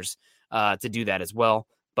blockers to do that as well.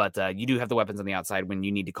 But you do have the weapons on the outside when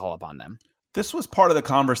you need to call upon them. This was part of the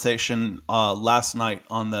conversation last night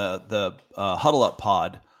on the Huddle Up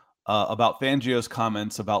pod about Fangio's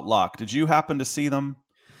comments about Locke. Did you happen to see them?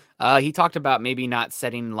 He talked about maybe not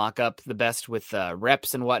setting Locke up the best with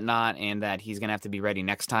reps and whatnot, and that he's going to have to be ready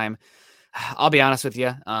next time. I'll be honest with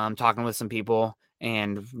you. Talking with some people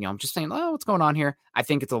and, I'm just saying, what's going on here? I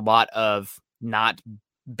think it's a lot of not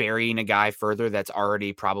burying a guy further that's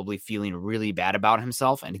already probably feeling really bad about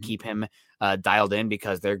himself, and to keep him dialed in,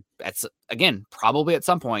 because probably at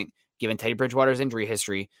some point, given Teddy Bridgewater's injury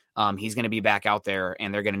history, he's going to be back out there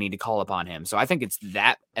and they're going to need to call upon him. So I think it's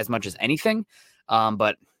that as much as anything.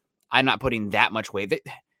 But I'm not putting that much weight.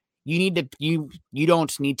 You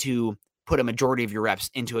don't need to put a majority of your reps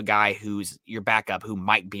into a guy who's your backup who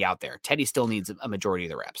might be out there. Teddy still needs a majority of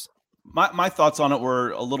the reps. My thoughts on it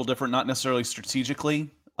were a little different, not necessarily strategically,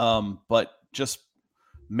 but just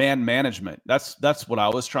man management. That's what I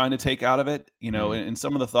was trying to take out of it. And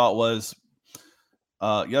some of the thought was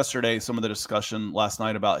yesterday, some of the discussion last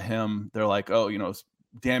night about him, they're like,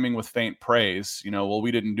 damning with faint praise, well,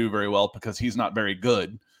 we didn't do very well because he's not very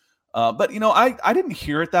good. But I didn't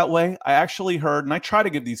hear it that way. I actually heard, and I try to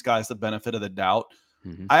give these guys the benefit of the doubt.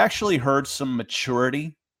 Mm-hmm. I actually heard some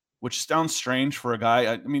maturity, which sounds strange for a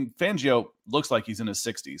guy. I mean, Fangio looks like he's in his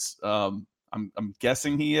 60s. I'm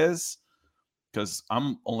guessing he is, because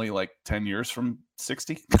I'm only like 10 years from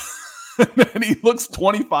 60. And he looks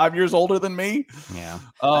 25 years older than me. Yeah.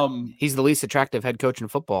 He's the least attractive head coach in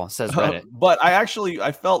football, says Reddit. But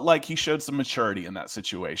I felt like he showed some maturity in that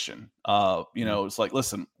situation. It's like,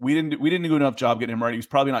 listen, we didn't do a good enough job getting him ready. He's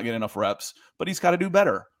probably not getting enough reps, but he's got to do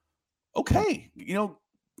better. Okay.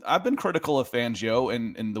 I've been critical of Fangio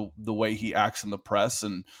and the way he acts in the press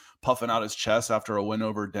and puffing out his chest after a win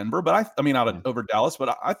over Denver, over Dallas.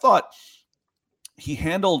 But I thought he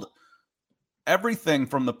handled everything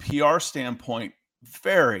from the PR standpoint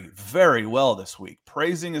very, very well this week,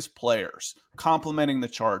 praising his players, complimenting the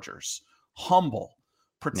Chargers, humble,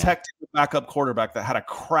 protecting the backup quarterback that had a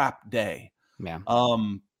crap day. Yeah.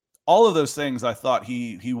 All of those things I thought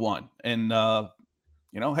he won. And,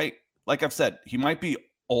 hey, like I've said, he might be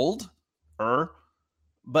older,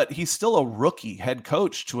 but he's still a rookie head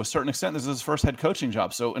coach to a certain extent. This is his first head coaching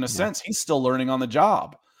job. So in a sense, he's still learning on the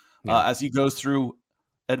job as he goes through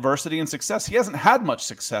adversity and success. He hasn't had much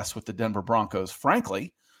success with the Denver Broncos,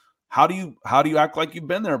 frankly. How do you act like you've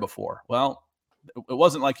been there before? Well, it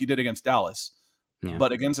wasn't like you did against Dallas,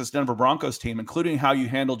 but against this Denver Broncos team, including how you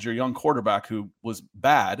handled your young quarterback who was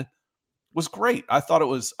bad, was great. I thought it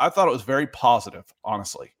was very positive,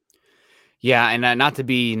 honestly. Yeah, and not to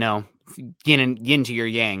be, yin to your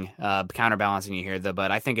yang, counterbalancing you here,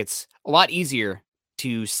 but I think it's a lot easier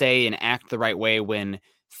to say and act the right way when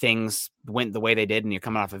things went the way they did and you're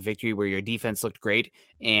coming off a victory where your defense looked great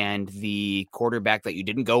and the quarterback that you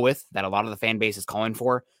didn't go with, that a lot of the fan base is calling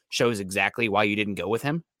for, shows exactly why you didn't go with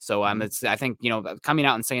him. So I think, coming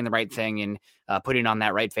out and saying the right thing and putting on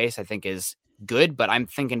that right face, I think is good, but I'm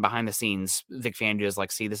thinking behind the scenes, Vic Fangio is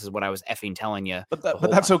like, see, this is what I was effing telling you. But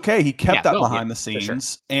that's okay. He kept that behind the scenes. Sure.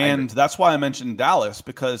 And that's why I mentioned Dallas,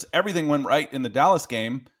 because everything went right in the Dallas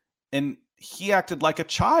game and he acted like a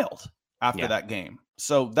child after that game.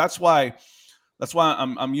 So that's why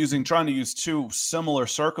I'm trying to use two similar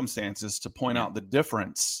circumstances to point out the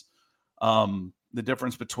difference. the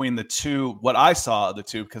difference between the two, what I saw of the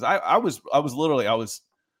two, because I was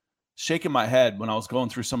shaking my head when I was going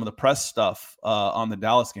through some of the press stuff on the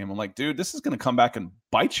Dallas game. I'm like, dude, this is going to come back and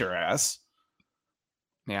bite your ass.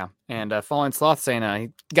 Yeah, and Falling Sloth saying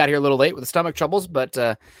he got here a little late with the stomach troubles, but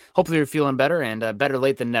hopefully you're feeling better, and better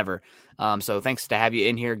late than never. So thanks to have you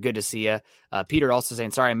in here. Good to see you. Peter also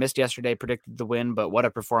saying, sorry, I missed yesterday, predicted the win, but what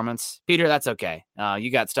a performance. Peter, that's okay.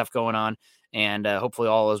 You got stuff going on, and hopefully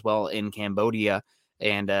all is well in Cambodia.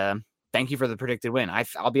 And thank you for the predicted win.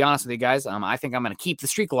 I'll be honest with you guys. I think I'm going to keep the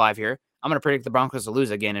streak alive here. I'm going to predict the Broncos to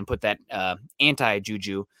lose again and put that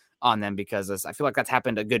anti-juju on them, because I feel like that's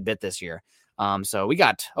happened a good bit this year. So we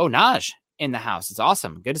got, Naj in the house. It's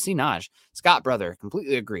awesome. Good to see Naj. Scott, brother,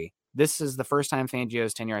 completely agree. This is the first time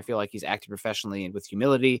Fangio's tenure I feel like he's acted professionally and with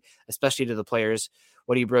humility, especially to the players.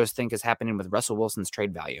 What do you bros think is happening with Russell Wilson's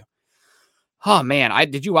trade value? Oh man,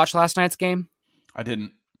 did you watch last night's game? I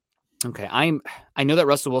didn't. Okay, I know that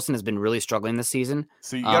Russell Wilson has been really struggling this season.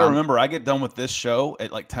 So you got to remember, I get done with this show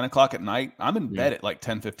at like 10 o'clock at night. I'm in bed at like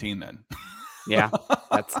 10:15 then. Yeah,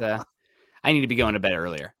 that's I need to be going to bed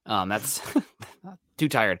earlier. That's too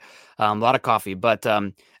tired. A lot of coffee. But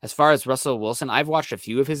as far as Russell Wilson, I've watched a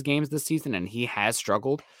few of his games this season, and he has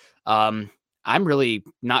struggled. I'm really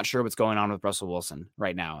not sure what's going on with Russell Wilson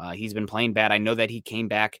right now. He's been playing bad. I know that he came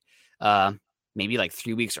back maybe like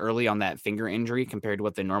 3 weeks early on that finger injury compared to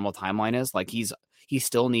what the normal timeline is. Like he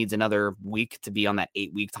still needs another week to be on that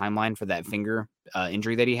 8-week timeline for that finger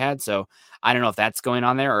injury that he had. So I don't know if that's going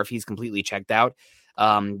on there or if he's completely checked out.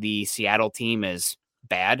 The Seattle team is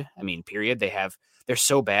bad. I mean, period. They're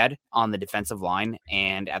so bad on the defensive line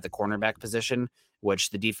and at the cornerback position,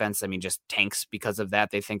 which the defense, I mean, just tanks because of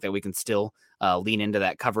that. They think that we can still lean into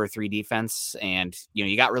that cover 3 defense. And,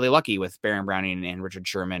 you got really lucky with Baron Browning and Richard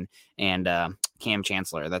Sherman and Cam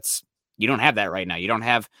Chancellor. You don't have that right now. You don't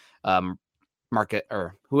have Michael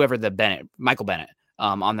Bennett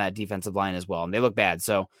on that defensive line as well. And they look bad.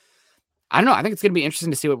 So I don't know. I think it's going to be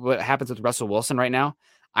interesting to see what happens with Russell Wilson right now.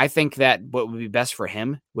 I think that what would be best for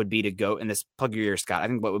him would be to go, in this plug your ear, Scott. I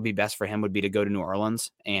think what would be best for him would be to go to New Orleans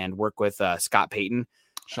and work with Sean Payton.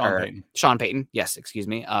 Yes, excuse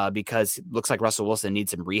me. Because it looks like Russell Wilson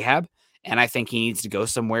needs some rehab. And I think he needs to go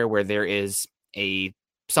somewhere where there is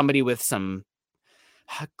somebody with some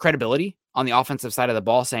credibility on the offensive side of the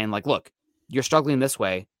ball saying like, look, you're struggling this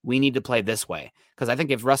way. We need to play this way. Because I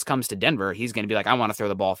think if Russ comes to Denver, he's going to be like, I want to throw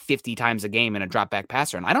the ball 50 times a game in a drop back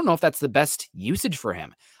passer. And I don't know if that's the best usage for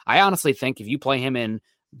him. I honestly think if you play him in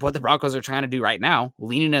what the Broncos are trying to do right now,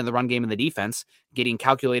 leaning into the run game and the defense, getting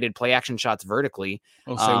calculated play action shots vertically.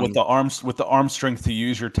 With the arm strength to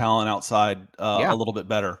use your talent outside a little bit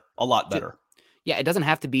better, a lot better. Yeah, it doesn't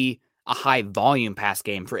have to be a high volume pass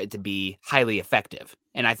game for it to be highly effective.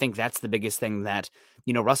 And I think that's the biggest thing that,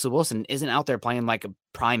 Russell Wilson isn't out there playing like a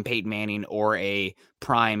prime Peyton Manning or a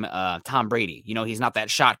prime Tom Brady. He's not that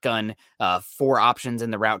shotgun 4 options in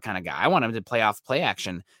the route kind of guy. I want him to play off play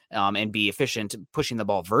action and be efficient pushing the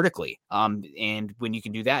ball vertically. And when you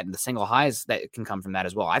can do that and the single highs that can come from that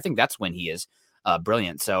as well, I think that's when he is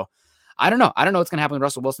brilliant. So I don't know. I don't know what's going to happen with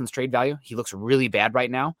Russell Wilson's trade value. He looks really bad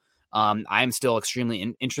right now. I'm still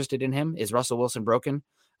extremely interested in him. Is Russell Wilson broken?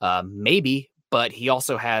 Maybe, but he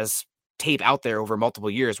also has tape out there over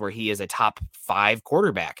multiple years where he is a top 5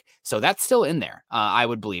 quarterback. So that's still in there, I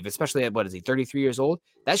would believe, especially at, 33 years old?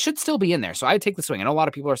 That should still be in there. So I'd take the swing. I know a lot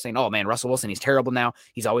of people are saying, oh man, Russell Wilson, he's terrible now.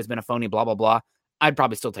 He's always been a phony, blah, blah, blah. I'd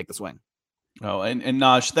probably still take the swing. Oh, and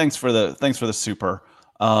Naj, thanks for the super.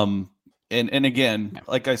 And again,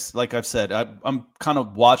 like I've said, I'm kind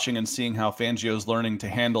of watching and seeing how Fangio's learning to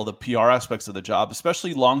handle the PR aspects of the job,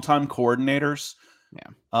 especially longtime coordinators.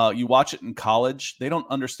 Yeah. You watch it in college, they don't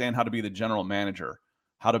understand how to be the general manager,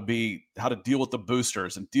 how to deal with the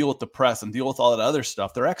boosters and deal with the press and deal with all that other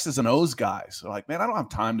stuff. They're X's and O's guys. They're like, man, I don't have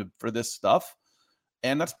time for this stuff.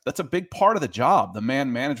 And that's a big part of the job, the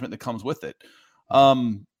man management that comes with it.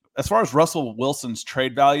 As far as Russell Wilson's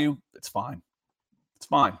trade value, it's fine. It's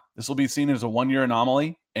fine. This will be seen as a 1-year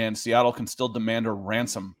anomaly, and Seattle can still demand a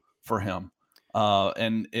ransom for him.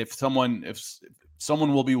 And if someone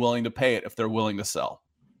will be willing to pay it if they're willing to sell.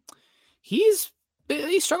 He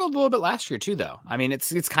struggled a little bit last year too, though. I mean,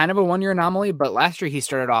 it's kind of a 1-year anomaly, but last year he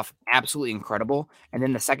started off absolutely incredible. And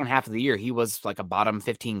then the second half of the year, he was like a bottom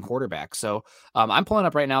 15 quarterback. So I'm pulling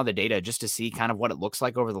up right now the data just to see kind of what it looks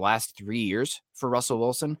like over the last 3 years for Russell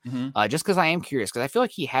Wilson, just because I am curious, because I feel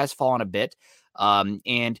like he has fallen a bit.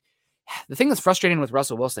 And the thing that's frustrating with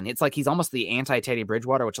Russell Wilson, it's like he's almost the anti-Teddy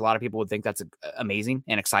Bridgewater, which a lot of people would think that's amazing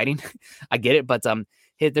and exciting. I get it, but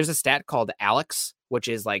there's a stat called Alex, which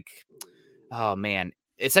is like, oh man,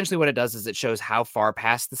 essentially what it does is it shows how far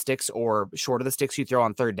past the sticks or short of the sticks you throw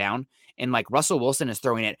on third down. And like Russell Wilson is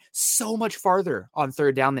throwing it so much farther on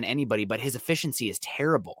third down than anybody, but his efficiency is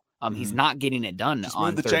terrible. He's not getting it done. Just on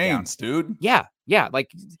move the third chains, down. dude. Yeah.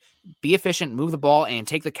 Like be efficient, move the ball, and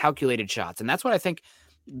take the calculated shots. And that's what I think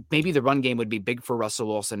maybe the run game would be big for Russell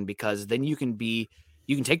Wilson, because then you can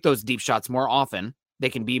take those deep shots more often. They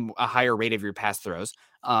can be a higher rate of your pass throws.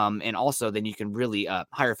 And also then you can really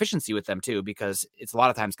higher efficiency with them too, because it's a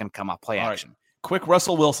lot of times going to come off play action. Right. Quick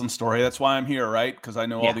Russell Wilson story. That's why I'm here, right? Because I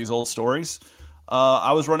know all these old stories.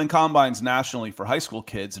 I was running combines nationally for high school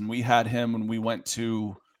kids, and we had him when we went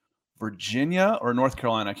to Virginia or North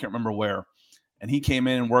Carolina. I can't remember where. And he came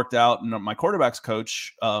in and worked out. And my quarterback's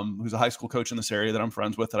coach, who's a high school coach in this area that I'm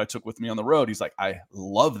friends with, that I took with me on the road, he's like, I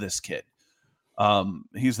love this kid.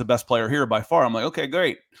 He's the best player here by far. I'm like, okay,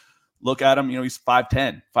 great. Look at him. He's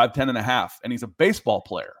 5'10", 5'10.5", and he's a baseball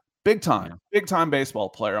player. Big time baseball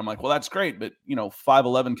player. I'm like, well, that's great. But,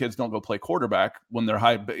 5'11" kids don't go play quarterback when they're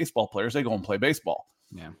high baseball players. They go and play baseball.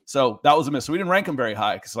 Yeah. So that was a miss. So we didn't rank him very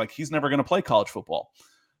high because he's never going to play college football.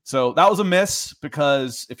 So that was a miss,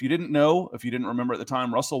 because if you didn't remember at the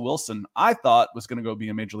time, Russell Wilson, I thought, was going to go be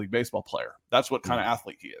a Major League Baseball player. That's what kind of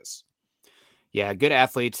athlete he is. Yeah, good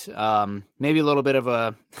athlete. Maybe a little bit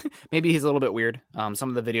of maybe he's a little bit weird.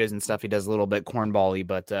 Some of the videos and stuff he does a little bit cornball-y,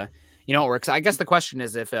 but it works. I guess the question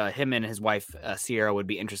is if him and his wife, Sierra, would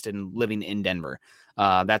be interested in living in Denver.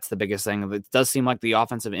 That's the biggest thing. It does seem like the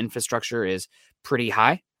offensive infrastructure is pretty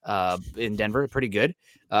high in Denver, pretty good.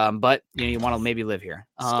 But you want to maybe live here.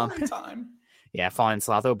 Story time. Yeah, Fallen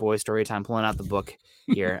Sloth. Oh boy, story time. Pulling out the book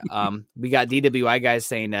here. We got DWI guys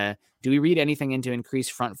saying, do we read anything into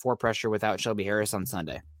increased front four pressure without Shelby Harris on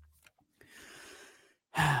Sunday?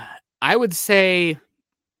 I would say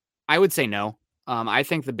no. I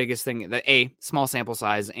think the biggest thing that small sample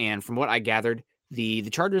size, and from what I gathered, the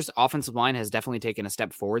Chargers offensive line has definitely taken a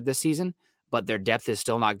step forward this season, but their depth is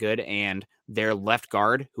still not good. And their left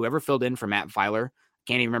guard, whoever filled in for Matt Filer,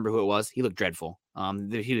 can't even remember who it was. He looked dreadful.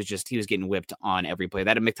 He was getting whipped on every play.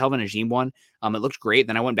 That McTelvin Najim one, it looked great.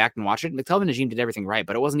 Then I went back and watched it. McTelvin Najim did everything right,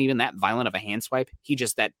 but it wasn't even that violent of a hand swipe. He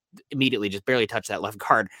just immediately just barely touched that left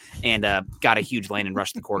guard and got a huge lane and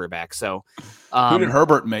rushed the quarterback. So who did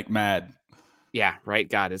Herbert make mad? Yeah, right.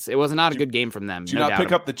 God, it was not a good game from them. Did you not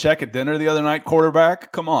pick up the check at dinner the other night,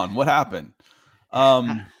 quarterback? Come on, what happened?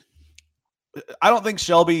 I don't think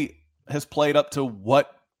Shelby has played up to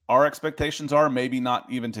what our expectations are, maybe not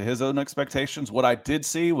even to his own expectations. What I did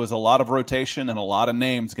see was a lot of rotation and a lot of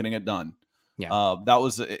names getting it done. Yeah, that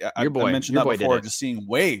was I mentioned that before. Just seeing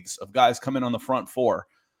waves of guys come in on the front four,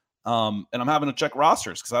 and I'm having to check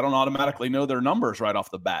rosters because I don't automatically know their numbers right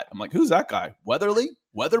off the bat. I'm like, who's that guy?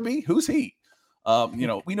 Weatherby? Who's he?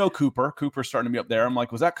 We know Cooper. Cooper's starting to be up there. I'm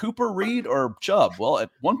like, was that Cooper, Reed, or Chubb? Well, at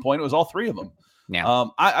one point it was all three of them. Yeah.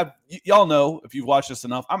 Y'all know, if you've watched this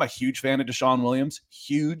enough, I'm a huge fan of Deshaun Williams.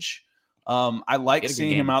 Huge. I like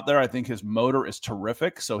seeing him out there. I think his motor is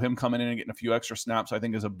terrific. So him coming in and getting a few extra snaps, I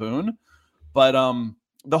think, is a boon. But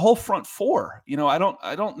the whole front four, I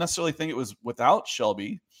don't necessarily think it was without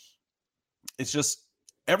Shelby. It's just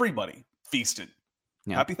everybody feasted.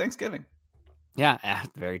 Yeah. Happy Thanksgiving. Yeah,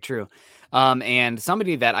 very true. And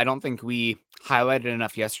somebody that I don't think we highlighted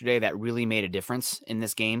enough yesterday that really made a difference in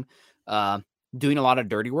this game, doing a lot of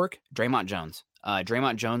dirty work, Draymond Jones.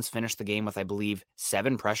 Draymond Jones finished the game with, I believe,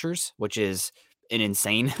 7 pressures, which is an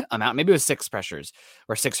insane amount. Maybe it was 6 pressures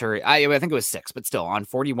or 6 hurry. I think it was 6, but still on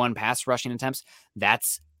 41 pass rushing attempts.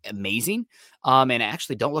 That's amazing. And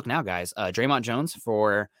actually, don't look now, guys. Draymond Jones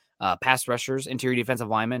for pass rushers, interior defensive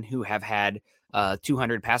linemen who have had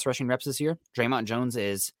 200 pass rushing reps this year. Draymond Jones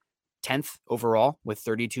is 10th overall with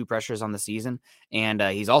 32 pressures on the season. And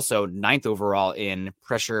he's also 9th overall in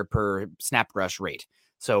pressure per snap rush rate.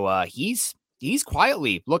 So he's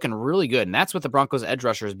quietly looking really good. And that's with the Broncos edge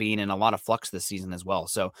rushers being in a lot of flux this season as well.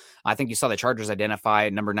 So I think you saw the Chargers identify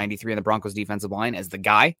number 93 on the Broncos defensive line as the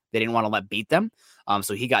guy they didn't want to let beat them.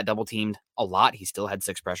 So he got double teamed a lot. He still had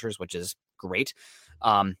 6 pressures, which is great.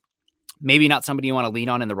 Maybe not somebody you want to lean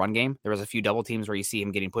on in the run game. There was a few double teams where you see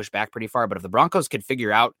him getting pushed back pretty far, but if the Broncos could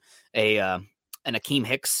figure out an Akeem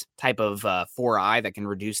Hicks type of 4-eye that can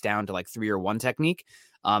reduce down to like 3 or 1 technique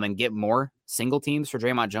and get more single teams for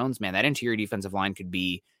Draymond Jones, man, that interior defensive line could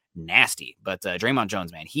be nasty. But Draymond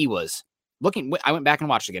Jones, man, he was looking, I went back and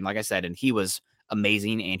watched again, like I said, and he was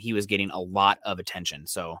amazing and he was getting a lot of attention.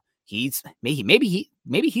 So he's maybe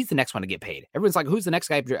he's the next one to get paid. Everyone's like, who's the next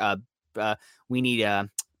guy? We need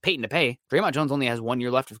Peyton to pay. Draymond Jones only has 1 year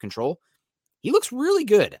left of control. He looks really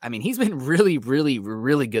good. I mean, he's been really, really,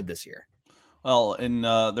 really good this year. Well, and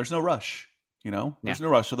there's no rush. There's no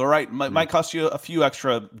rush. So the right might cost you a few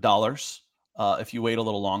extra dollars if you wait a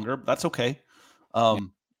little longer. But that's okay.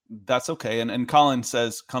 That's okay. And Colin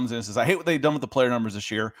comes in and says, I hate what they've done with the player numbers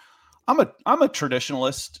this year. I'm a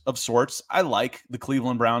traditionalist of sorts. I like the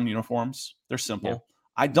Cleveland Brown uniforms. They're simple. Yeah.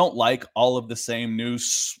 I don't like all of the same new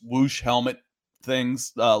swoosh helmet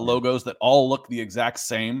things, logos that all look the exact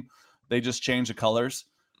same. They just change the colors.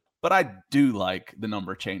 But I do like the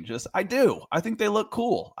number changes. I do. I think they look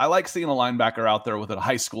cool. I like seeing a linebacker out there with a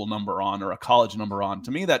high school number on or a college number on.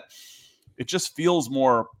 To me, that it just feels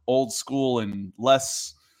more old school and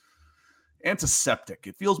less antiseptic.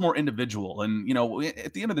 It feels more individual. And,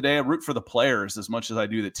 at the end of the day, I root for the players as much as I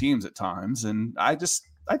do the teams at times. And I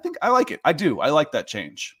think I like it. I do. I like that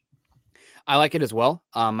change. I like it as well.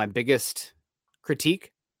 My biggest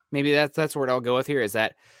critique, maybe that's what I'll go with here, is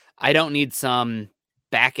that I don't need some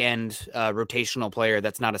back end rotational player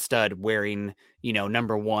that's not a stud wearing,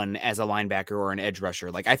 number 1 as a linebacker or an edge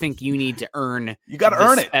rusher. Like, I think you need to earn. You got to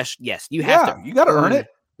earn it. Yes, you have to. You got to earn it.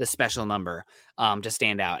 The special number to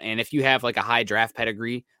stand out. And if you have like a high draft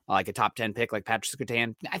pedigree, like a top 10 pick like Patrick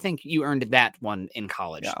Surtain, I think you earned that one in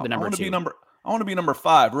college. Yeah, the number 2. I want to be number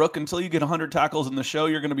 5. Rook, until you get 100 tackles in the show,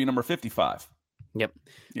 you're going to be number 55. Yep.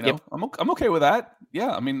 Yep. I'm okay with that.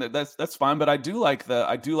 Yeah, I mean that's fine, but I do like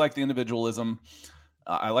the individualism.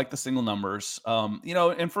 I like the single numbers.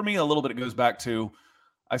 And for me, a little bit it goes back to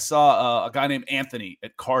I saw a guy named Anthony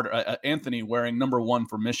at Carter. Anthony wearing number 1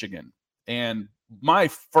 for Michigan, and my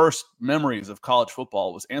first memories of college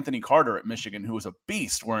football was Anthony Carter at Michigan, who was a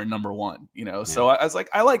beast wearing number 1. So I was like,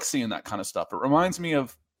 I like seeing that kind of stuff. It reminds me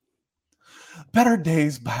of better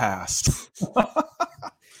days past.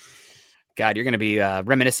 God, you're going to be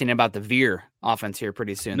reminiscing about the Veer offense here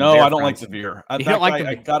pretty soon. No, I don't like the Veer. You don't like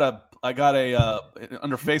I got a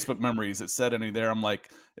under Facebook memories. It said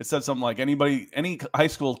it said something like any high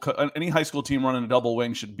school team running a double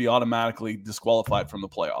wing should be automatically disqualified from the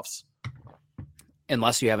playoffs.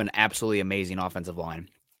 Unless you have an absolutely amazing offensive line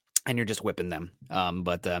and you're just whipping them.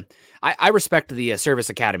 But I respect the service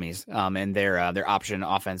academies and their option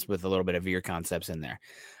offense with a little bit of Veer concepts in there.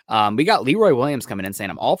 We got Leroy Williams coming in saying,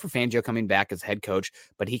 I'm all for Fangio coming back as head coach,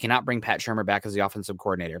 but he cannot bring Pat Shurmur back as the offensive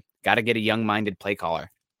coordinator. Got to get a young-minded play caller.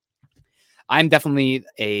 I'm definitely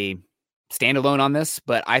a standalone on this,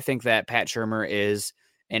 but I think that Pat Shurmur is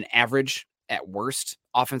an average at worst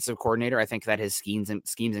offensive coordinator. I think that his schemes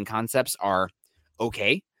and concepts are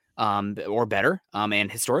okay or better.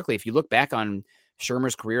 And historically, if you look back on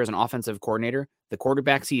Shurmur's career as an offensive coordinator, the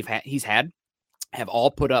quarterbacks he's had have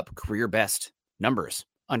all put up career best numbers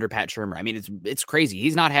under Pat Shurmur. I mean, it's crazy.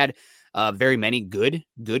 He's not had very many good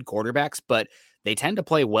quarterbacks, but they tend to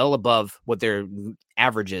play well above what their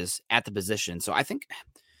average is at the position. So I think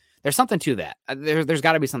there's something to that. There's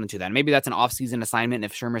got to be something to that. And maybe that's an off-season assignment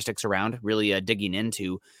if Shurmur sticks around, really digging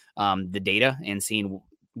into the data and seeing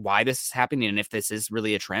why this is happening and if this is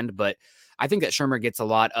really a trend. But I think that Shurmur gets a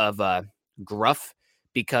lot of gruff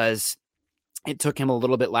because it took him a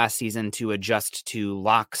little bit last season to adjust to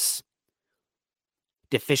Locke's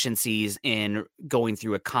deficiencies in going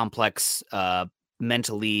through a complex,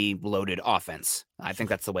 mentally loaded offense. I think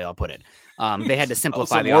that's the way I'll put it. They had to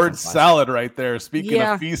simplify the word salad right there. Speaking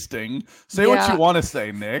of feasting, say what you want to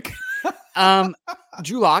say, Nick.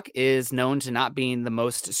 Drew Lock is known to not being the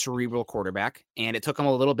most cerebral quarterback, and it took him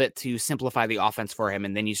a little bit to simplify the offense for him,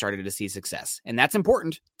 and then you started to see success. And that's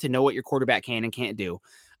important to know what your quarterback can and can't do.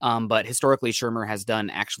 But historically, Shurmur has done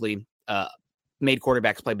actually made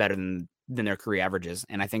quarterbacks play better than their career averages,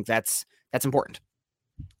 and I think that's important.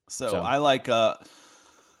 So I like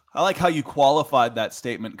how you qualified that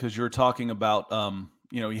statement, because you're talking about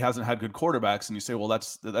he hasn't had good quarterbacks, and you say, well,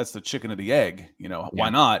 that's the chicken or the egg. Why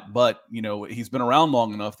not? But he's been around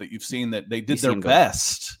long enough that you've seen that they did their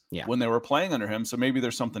best when they were playing under him. So maybe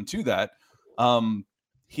there's something to that.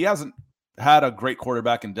 He hasn't had a great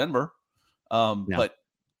quarterback in Denver, but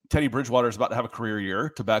Teddy Bridgewater is about to have a career year,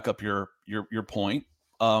 to back up your point.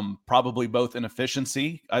 Probably both in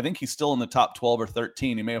efficiency. I think he's still in the top 12 or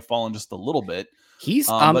 13. He may have fallen just a little bit. He's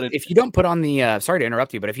if you don't put on the sorry to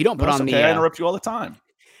interrupt you, but if you don't put on I interrupt you all the time.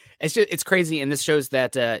 It's crazy, and this shows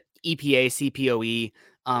that EPA CPOE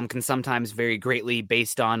can sometimes vary greatly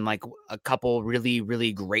based on like a couple really,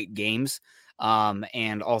 really great games.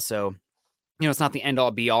 And also, it's not the end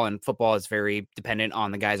all be all, and football is very dependent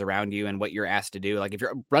on the guys around you and what you're asked to do. Like if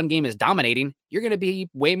your run game is dominating, you're going to be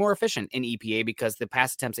way more efficient in EPA because the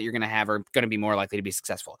pass attempts that you're going to have are going to be more likely to be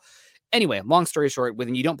successful. Anyway, long story short,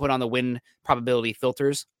 when you don't put on the win probability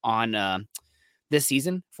filters on this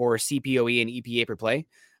season for CPOE and EPA per play,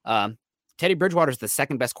 Teddy Bridgewater is the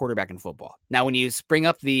second best quarterback in football. Now, when you bring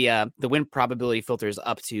up the win probability filters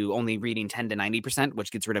up to only reading 10 to 90%,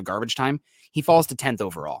 which gets rid of garbage time, he falls to 10th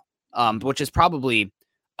overall, which is probably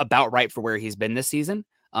about right for where he's been this season.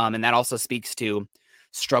 And that also speaks to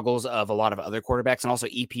struggles of a lot of other quarterbacks, and also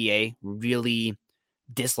EPA really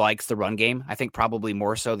dislikes the run game. I think probably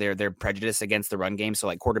more so they're prejudiced against the run game. So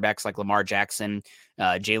like quarterbacks like Lamar Jackson,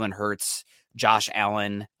 Jalen Hurts, Josh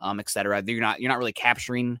Allen, etc. You're not really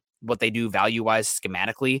capturing what they do value wise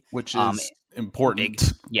schematically, which is important.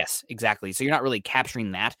 Big. Yes, exactly. So you're not really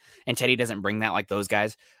capturing that, and Teddy doesn't bring that like those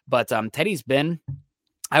guys. But Teddy's been,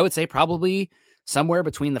 I would say, probably somewhere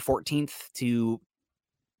between the 14th to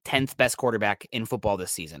 10th best quarterback in football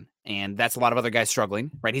this season. And that's a lot of other guys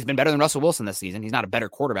struggling, right? He's been better than Russell Wilson this season. He's not a better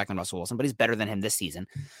quarterback than Russell Wilson, but he's better than him this season.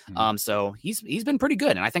 So he's been pretty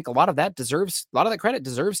good. And I think a lot of that credit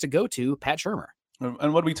deserves to go to Pat Shurmur.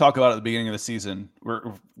 And what we talk about at the beginning of the season,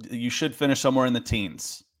 you should finish somewhere in the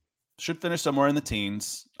teens.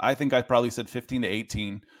 I think I probably said 15 to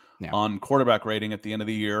 18 on quarterback rating at the end of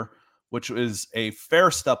the year, which is a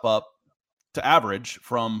fair step up to average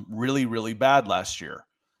from really, really bad last year.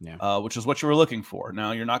 Which is what you were looking for.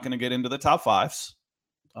 Now, you're not going to get into the top fives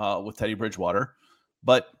with Teddy Bridgewater,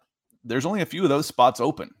 but there's only a few of those spots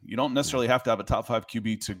open. You don't necessarily have to have a top 5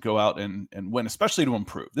 QB to go out and win, especially to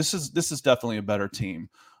improve. This is definitely a better team.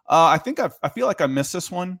 I feel like I missed this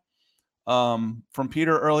one from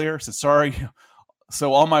Peter earlier. So sorry.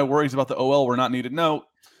 So all my worries about the OL were not needed. No,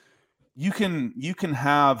 you can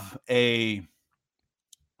have a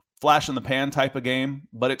flash in the pan type of game,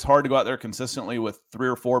 but it's hard to go out there consistently with 3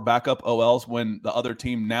 or 4 backup OLs when the other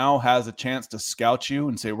team now has a chance to scout you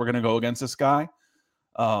and say, we're going to go against this guy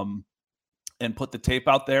and put the tape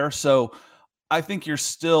out there. So I think you're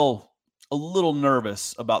still a little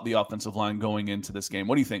nervous about the offensive line going into this game.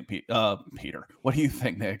 What do you think, Peter? What do you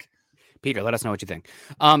think, Nick? Peter, let us know what you think.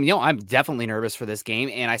 I'm definitely nervous for this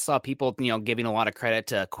game, and I saw people, giving a lot of credit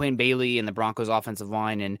to Quinn Bailey and the Broncos offensive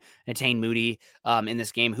line and Netane Moody in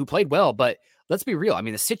this game, who played well. But let's be real. I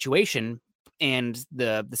mean, the situation and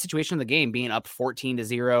the situation of the game being up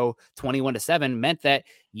 14-0, 21-7 meant that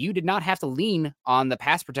you did not have to lean on the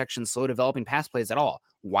pass protection, slow developing pass plays at all.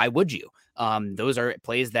 Why would you? Those are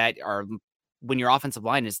plays that are, when your offensive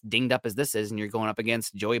line is dinged up as this is, and you're going up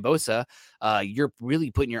against Joey Bosa, you're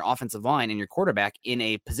really putting your offensive line and your quarterback in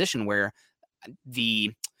a position where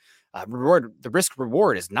the risk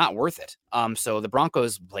reward is not worth it. So the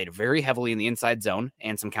Broncos played very heavily in the inside zone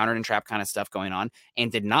and some counter and trap kind of stuff going on,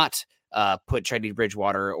 and did not put Teddy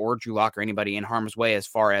Bridgewater or Drew Lock or anybody in harm's way as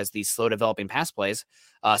far as these slow developing pass plays.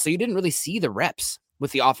 So you didn't really see the reps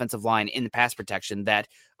with the offensive line in the pass protection that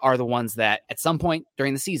are the ones that at some point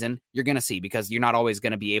during the season you're going to see, because you're not always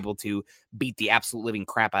going to be able to beat the absolute living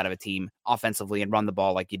crap out of a team offensively and run the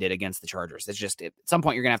ball like you did against the Chargers. It's just at some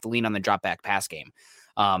point you're going to have to lean on the drop back pass game.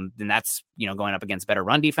 Then that's, going up against better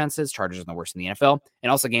run defenses. Chargers are the worst in the NFL,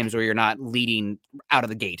 and also games where you're not leading out of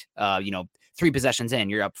the gate. 3 possessions in,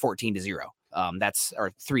 you're up 14-0.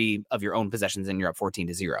 Or 3 of your own possessions in, you're up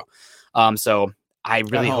 14-0. So I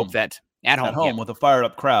really hope that at home with a fired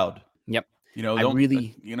up crowd. Yep.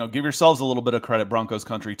 Give yourselves a little bit of credit, Broncos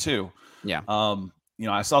country too. Yeah.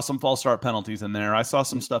 I saw some false start penalties in there. I saw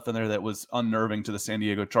some stuff in there that was unnerving to the San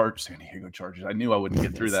Diego Chargers. I knew I wouldn't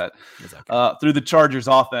get through that through the Chargers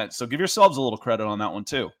offense. So give yourselves a little credit on that one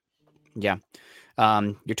too. Yeah.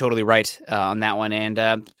 You're totally right on that one.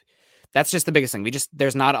 And that's just the biggest thing.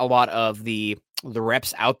 There's not a lot of the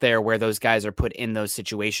reps out there where those guys are put in those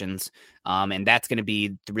situations. And that's going to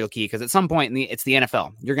be the real key, because at some point it's the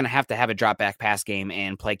NFL. You're going to have a drop back pass game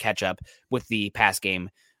and play catch up with the pass game.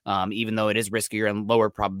 Even though it is riskier and lower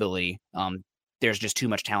probability, there's just too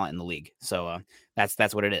much talent in the league. So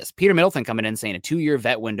that's what it is. Peter Middleton coming in saying a 2-year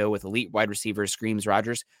vet window with elite wide receivers screams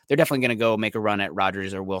Rodgers. They're definitely going to go make a run at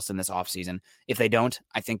Rodgers or Wilson this offseason. If they don't,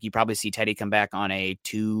 I think you probably see Teddy come back on a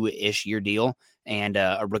 2-ish year deal and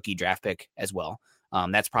a rookie draft pick as well.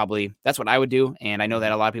 That's what I would do. And I know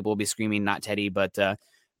that a lot of people will be screaming, not Teddy, but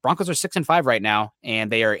Broncos are 6-5 right now,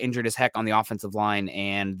 and they are injured as heck on the offensive line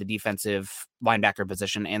and the defensive linebacker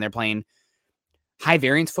position, and they're playing high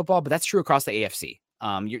variance football, but that's true across the AFC.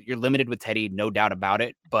 You're limited with Teddy, no doubt about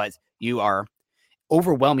it, but you are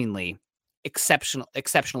overwhelmingly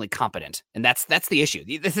exceptionally competent, and that's the issue.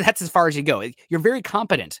 That's as far as you go. You're very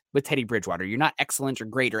competent with Teddy Bridgewater. You're not excellent or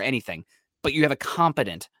great or anything, but you have a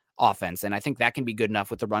competent offense, and I think that can be good enough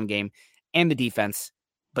with the run game and the defense.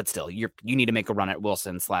 But still, you need to make a run at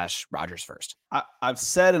Wilson/Rodgers first. I've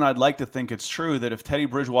said, and I'd like to think it's true, that if Teddy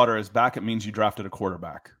Bridgewater is back, it means you drafted a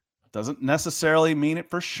quarterback. Doesn't necessarily mean it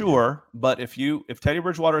for sure, but if Teddy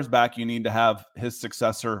Bridgewater is back, you need to have his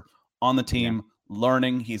successor on the team,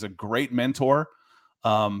 learning. He's a great mentor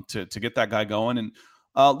to get that guy going. And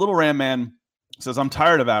Little Ram Man says, I'm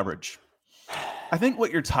tired of average. I think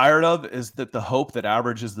what you're tired of is that the hope that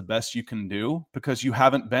average is the best you can do because you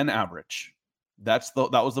haven't been average. That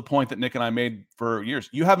was the point that Nick and I made for years.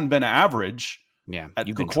 You haven't been average at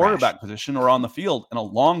the quarterback position or on the field in a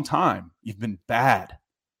long time. You've been bad,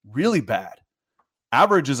 really bad.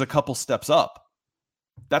 Average is a couple steps up.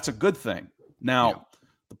 That's a good thing. Now,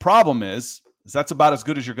 the problem is that's about as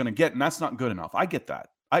good as you're going to get, and that's not good enough. I get that.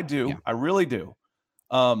 I do. Yeah. I really do.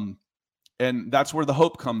 And that's where the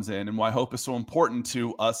hope comes in and why hope is so important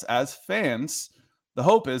to us as fans. The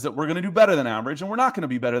hope is that we're going to do better than average, and we're not going to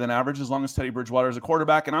be better than average as long as Teddy Bridgewater is a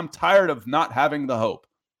quarterback, and I'm tired of not having the hope.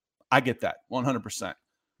 I get that 100%.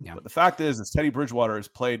 Yeah. But the fact is Teddy Bridgewater has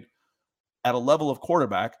played at a level of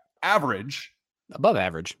quarterback average. Above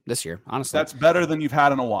average this year, honestly. That's better than you've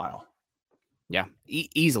had in a while. Yeah,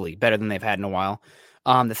 easily better than they've had in a while.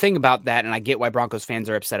 The thing about that, and I get why Broncos fans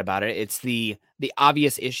are upset about it, it's the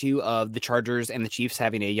obvious issue of the Chargers and the Chiefs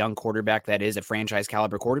having a young quarterback that is a franchise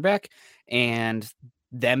caliber quarterback, and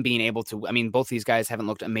them being able to, I mean, both these guys haven't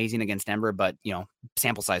looked amazing against Denver, but,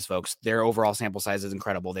 sample size, folks, their overall sample size is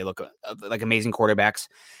incredible. They look like amazing quarterbacks,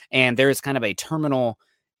 and there is kind of a terminal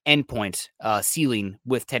endpoint ceiling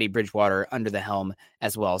with Teddy Bridgewater under the helm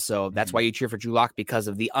as well. So that's why you cheer for Drew Lock, because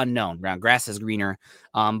of the unknown. Grass is greener,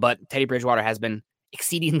 but Teddy Bridgewater has been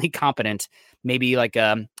exceedingly competent, maybe like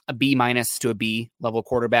a B- to a B level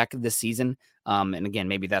quarterback this season. And again,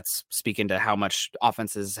 maybe that's speaking to how much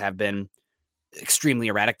offenses have been extremely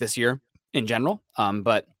erratic this year in general.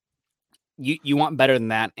 But you want better than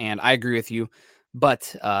that. And I agree with you.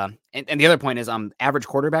 But and the other point is average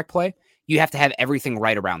quarterback play. You have to have everything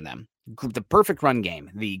right around them. The perfect run game,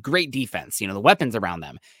 the great defense, the weapons around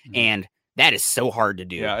them. And that is so hard to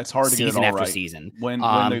do. Yeah, it's hard to get it all right. Season. When the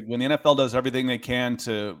NFL does everything they can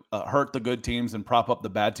to hurt the good teams and prop up the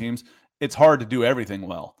bad teams, it's hard to do everything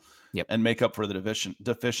well and make up for the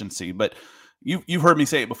deficiency. But you've heard me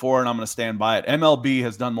say it before, and I'm going to stand by it. MLB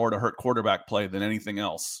has done more to hurt quarterback play than anything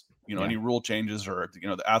else. Any rule changes or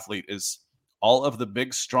the athlete is all of the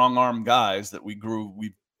big strong arm guys that we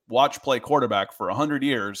watched play quarterback for 100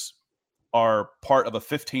 years are part of a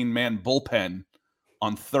 15-man bullpen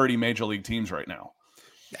on 30 major league teams right now.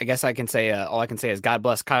 I guess I can say all I can say is God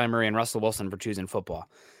bless Kyler Murray and Russell Wilson for choosing football.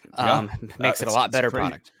 Makes it a lot better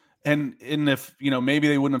product. And if maybe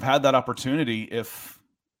they wouldn't have had that opportunity if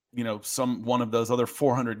one of those other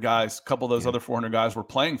 400 guys, a couple of those other 400 guys were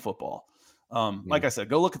playing football. Like I said,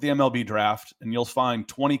 go look at the MLB draft and you'll find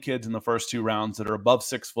 20 kids in the first 2 rounds that are above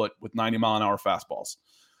 6 foot with 90-mile-an-hour fastballs.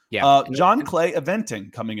 Yeah. John Clay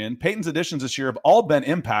eventing coming in. Peyton's additions this year have all been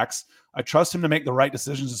impacts. I trust him to make the right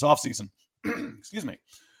decisions this offseason. Excuse me.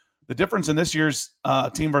 The difference in this year's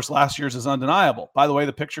team versus last year's is undeniable. By the way,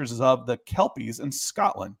 the pictures is of the Kelpies in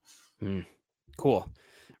Scotland. Cool.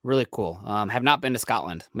 Really cool. Have not been to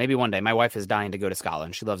Scotland. Maybe one day. My wife is dying to go to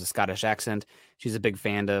Scotland. She loves a Scottish accent. She's a big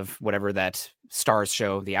fan of whatever that Stars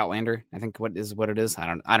show, The Outlander. I think what it is. I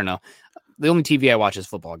don't know. The only TV I watch is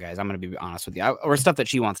football, guys. I'm going to be honest with you, or stuff that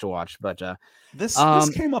she wants to watch. But this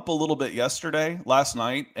came up a little bit last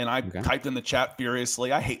night, and I typed in the chat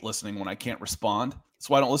furiously. I hate listening when I can't respond. That's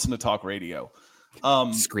why I don't listen to talk radio.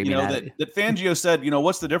 Screaming that Fangio said,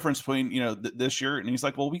 what's the difference between this year? And he's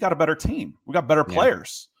like, well, we got a better team. We got better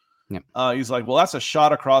players. Yeah. He's like, well, that's a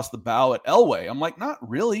shot across the bow at Elway. I'm like, not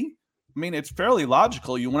really. I mean, it's fairly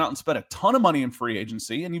logical. You went out and spent a ton of money in free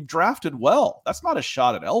agency, and you've drafted well. That's not a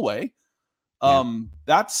shot at Elway.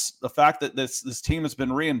 That's the fact that this team has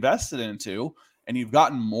been reinvested into, and you've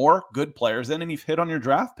gotten more good players in, and you've hit on your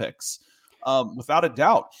draft picks, without a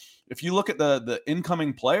doubt. If you look at the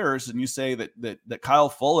incoming players and you say that Kyle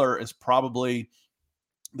Fuller is probably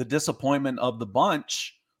the disappointment of the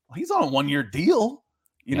bunch, well, he's on a 1-year deal.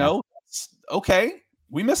 Okay,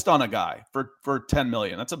 we missed on a guy for $10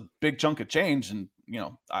 million. That's a big chunk of change, and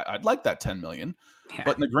I'd like that $10 million. Yeah.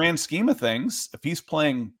 But in the grand scheme of things, if he's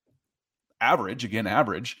playing average,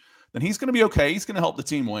 then he's going to be okay. He's going to help the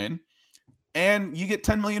team win. And you get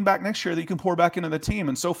 $10 million back next year that you can pour back into the team.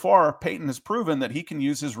 And so far, Peyton has proven that he can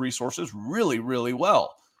use his resources really, really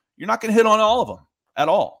well. You're not going to hit on all of them at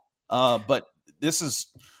all. But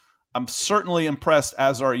I'm certainly impressed,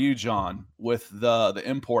 as are you, John, with the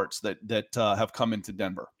imports that have come into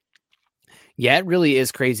Denver. Yeah, it really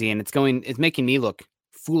is crazy. And it's making me look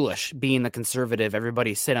foolish being the conservative.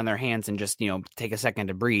 Everybody sit on their hands and just, take a second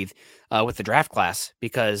to breathe with the draft class,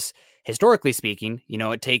 because historically speaking,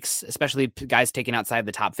 it takes, especially guys taken outside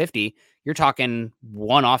the top 50, you're talking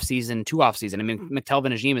 1 off season, 2 off season. I mean,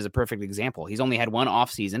 McTelvin Najim is a perfect example. He's only had 1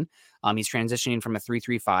 off season. He's transitioning from a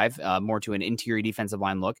 3-3-5 more to an interior defensive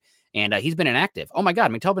line look, and he's been inactive. Oh my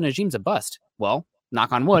God, McTelvin Najim's a bust. Well,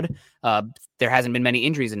 knock on wood, there hasn't been many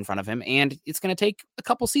injuries in front of him, and it's going to take a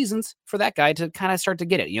couple seasons for that guy to kind of start to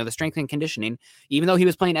get it. The strength and conditioning, even though he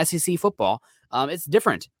was playing SEC football, it's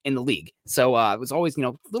different in the league. So it was always,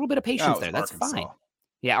 a little bit of patience there. That's Arkansas. Fine.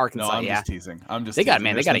 Yeah, Arkansas. No, I'm yeah. just teasing. They got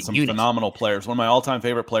a some unit. Phenomenal players. One of my all-time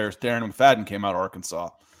favorite players, Darren McFadden, came out of Arkansas.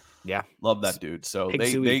 Yeah, love that dude. So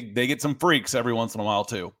they get some freaks every once in a while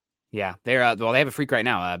too. Yeah, they're they have a freak right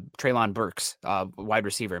now. Treylon Burks, wide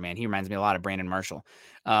receiver. Man, he reminds me a lot of Brandon Marshall.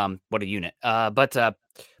 What a unit. But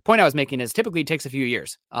point I was making is typically it takes a few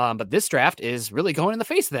years. But this draft is really going in the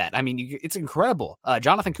face of that. I mean, it's incredible.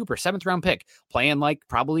 Jonathan Cooper, 7th round pick, playing like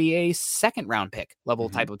probably a 2nd round pick level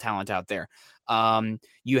type of talent out there.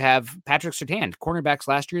 You have Patrick Surtain, cornerbacks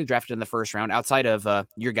last year drafted in the 1st round, outside of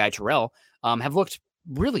your guy Terrell, have looked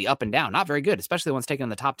really up and down, not very good, especially the ones taken in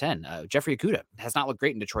the top 10. Jeffrey Okudah has not looked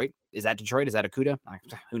great in Detroit. Is that Detroit? Is that Okudah?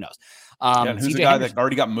 Who knows? And who's the guy that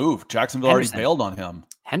already got moved? Jacksonville already bailed on him.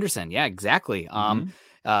 Henderson, yeah, exactly.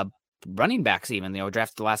 Running backs even,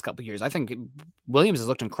 drafted the last couple of years. I think Williams has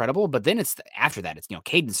looked incredible, but then after that, it's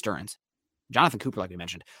Caden Stearns, Jonathan Cooper, like we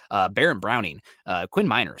mentioned, Baron Browning, Quinn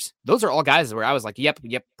Miners. Those are all guys where I was like, yep,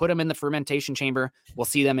 put them in the fermentation chamber. We'll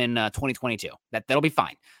see them in 2022. That'll be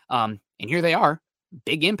fine. And here they are.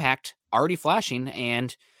 Big impact, already flashing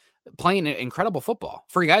and playing incredible football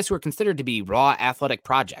for guys who are considered to be raw athletic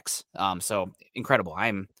projects. So incredible.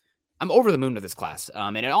 I'm over the moon with this class.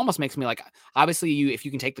 And it almost makes me like, obviously if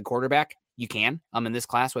you can take the quarterback, you can, in this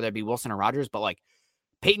class, whether it be Wilson or Rodgers, but like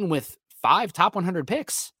Peyton with 5 top 100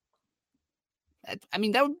 picks. I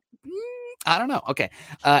mean, that would, I don't know. Okay.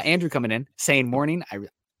 Andrew coming in saying, morning.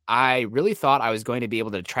 I really thought I was going to be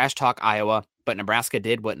able to trash talk Iowa, but Nebraska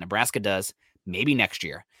did what Nebraska does. Maybe next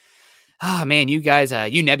year. Ah, man, you guys,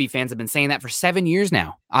 you Nebby fans have been saying that for 7 years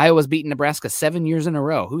now. Iowa's beaten Nebraska 7 years in a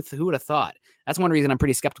row. Who would have thought? That's one reason I'm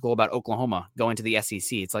pretty skeptical about Oklahoma going to the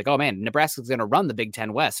SEC. It's like, oh man, Nebraska's going to run the Big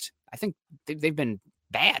Ten West. I think they've been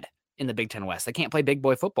bad in the Big Ten West. They can't play big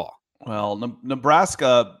boy football. Well,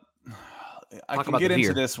 Nebraska, I can get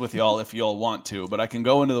into this with y'all if y'all want to, but I can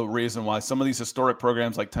go into the reason why some of these historic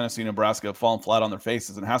programs like Tennessee and Nebraska have fallen flat on their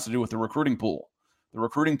faces, and it has to do with the recruiting pool. The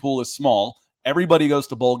recruiting pool is small. Everybody goes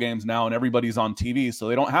to bowl games now and everybody's on TV, so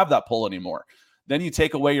they don't have that pull anymore. Then you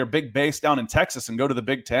take away your big base down in Texas and go to the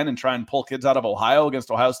Big Ten and try and pull kids out of Ohio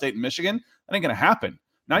against Ohio State and Michigan. That ain't going to happen.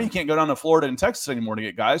 Now you can't go down to Florida and Texas anymore to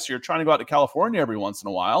get guys, so you're trying to go out to California every once in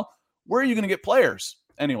a while. Where are you going to get players?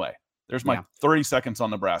 Anyway, there's my 30 seconds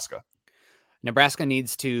on Nebraska. Nebraska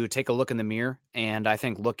needs to take a look in the mirror and I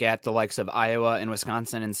think look at the likes of Iowa and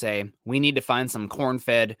Wisconsin and say, we need to find some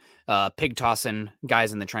corn-fed, pig-tossing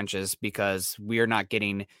guys in the trenches because we are not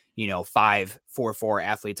getting, 5-4-4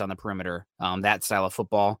 athletes on the perimeter. That style of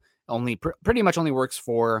football pretty much only works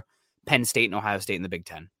for Penn State and Ohio State in the Big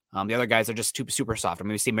Ten. The other guys are just super soft. I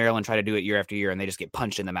mean, we see Maryland try to do it year after year and they just get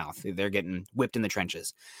punched in the mouth. They're getting whipped in the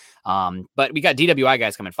trenches. But we got DWI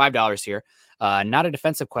guys coming, $5 here. Not a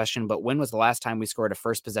defensive question, but when was the last time we scored a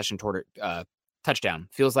first possession touchdown?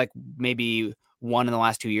 Feels like maybe one in the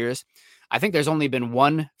last 2 years. I think there's only been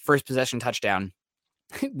one first possession touchdown.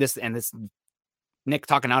 This Nick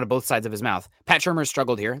talking out of both sides of his mouth. Pat Shurmur's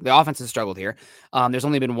struggled here. The offense has struggled here. There's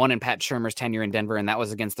only been one in Pat Shurmur's tenure in Denver, and that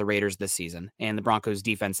was against the Raiders this season. And the Broncos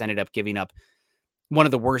defense ended up giving up one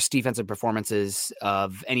of the worst defensive performances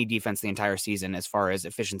of any defense the entire season as far as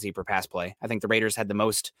efficiency per pass play. I think the Raiders had the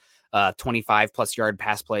most 25 plus yard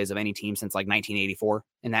pass plays of any team since like 1984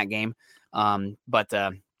 in that game. But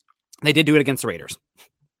they did do it against the Raiders.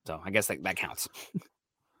 So I guess that counts.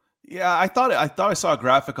 Yeah, I thought I saw a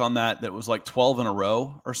graphic on that was like 12 in a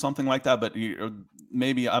row or something like that, but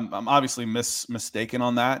maybe I'm obviously mistaken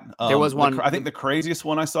on that. There was one. I think the craziest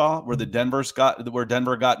one I saw where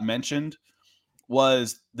Denver got mentioned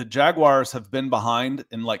was the Jaguars have been behind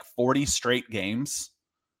in like 40 straight games,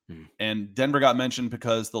 and Denver got mentioned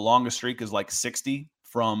because the longest streak is like 60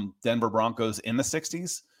 from Denver Broncos in the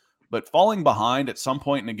 60s. But falling behind at some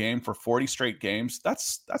point in a game for 40 straight games,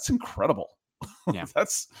 that's incredible. Yeah.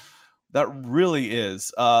 That really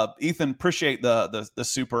is. Ethan, appreciate the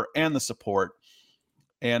super and the support.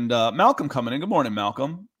 And Malcolm coming in. Good morning,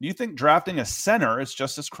 Malcolm. Do you think drafting a center is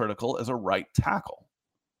just as critical as a right tackle?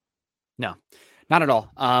 No, not at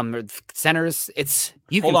all. Centers, it's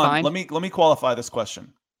you Hold can on. find. Let me qualify this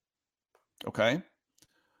question. Okay.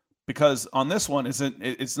 because on this one,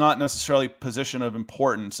 it's not necessarily position of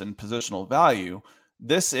importance and positional value.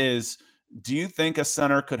 This is, do you think a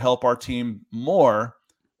center could help our team more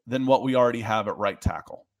than what we already have at right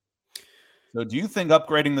tackle? So do you think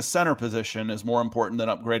upgrading the center position is more important than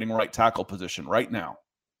upgrading right tackle position right now,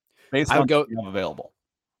 based on what you have available?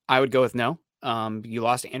 I would go with no. You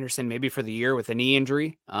lost Anderson maybe for the year with a knee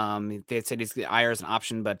injury. They said he's the IR as an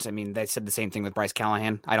option, but I mean, they said the same thing with Bryce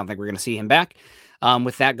Callahan. I don't think we're going to see him back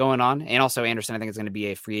with that going on. And also Anderson, I think is going to be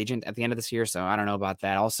a free agent at the end of this year. So I don't know about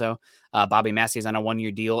that. Also, Bobby Massey is on a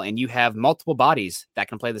 1-year deal, and you have multiple bodies that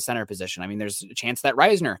can play the center position. I mean, there's a chance that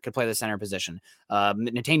Reisner could play the center position.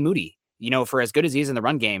 Netane Moody, you know, for as good as he is in the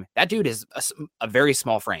run game, that dude is a very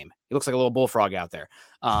small frame. He looks like a little bullfrog out there.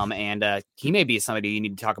 And he may be somebody you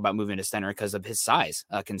need to talk about moving to center because of his size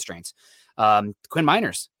constraints. Quinn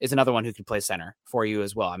Miners is another one who can play center for you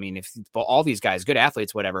as well. I mean, if all these guys, good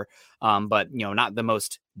athletes, whatever, but, you know, not the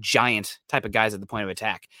most giant type of guys at the point of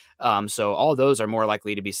attack. So all of those are more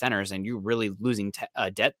likely to be centers, and you're really losing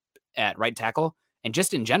depth at right tackle. And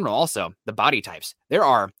just in general, also the body types. There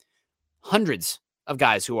are hundreds of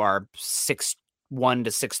guys who are 6'1"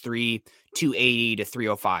 to 6'3", 280 to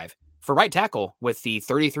 305. For right tackle, with the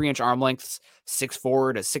 33-inch arm lengths,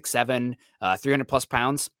 6'4" to 6'7", 300 plus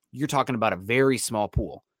pounds, you're talking about a very small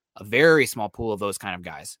pool of those kind of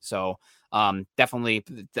guys. So definitely,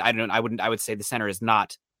 I would say the center is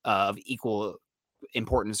not of equal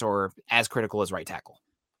importance or as critical as right tackle.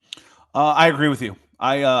 I agree with you.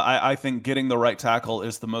 I think getting the right tackle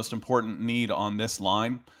is the most important need on this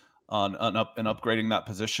line. On upgrading that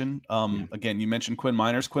position. Again, you mentioned Quinn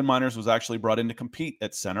Miners. Quinn Miners was actually brought in to compete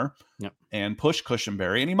at center and push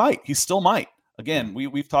Cushenberry, and he still might. Again,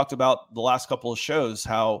 we've talked about the last couple of shows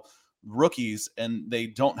how rookies, and they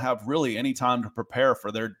don't have really any time to prepare for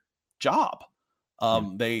their job.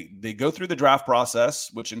 They go through the draft process,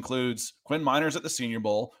 which includes Quinn Miners at the Senior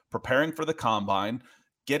Bowl, preparing for the combine,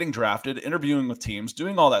 getting drafted, interviewing with teams,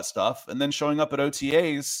 doing all that stuff, and then showing up at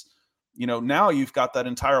OTAs. You know, now you've got that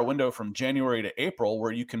entire window from January to April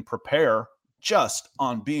where you can prepare just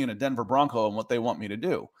on being a Denver Bronco and what they want me to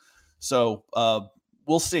do. So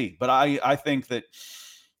we'll see. But I think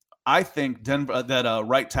Denver, that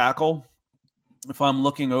right tackle, if I'm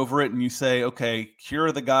looking over it and you say, okay, here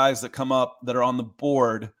are the guys that come up that are on the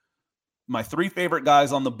board, my 3 favorite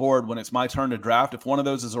guys on the board when it's my turn to draft, if one of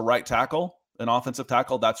those is a right tackle, an offensive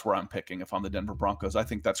tackle, that's where I'm picking if I'm the Denver Broncos. I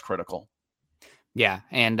think that's critical. Yeah,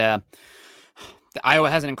 and Iowa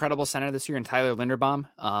has an incredible center this year in Tyler Linderbaum,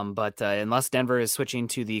 but unless Denver is switching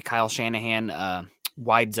to the Kyle Shanahan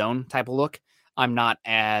wide zone type of look, I'm not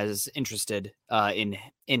as interested in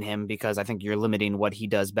him because I think you're limiting what he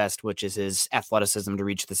does best, which is his athleticism to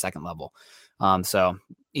reach the second level. So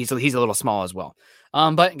he's a little small as well.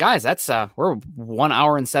 But guys, that's we're 1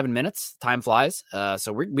 hour and 7 minutes. Time flies.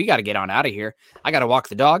 So we got to get on out of here. I got to walk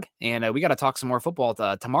the dog, and we got to talk some more football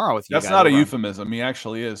tomorrow with you. That's not a euphemism. He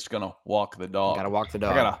actually is gonna walk the dog. Got to walk the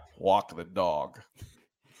dog. I gotta walk the dog.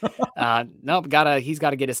 Nope, he's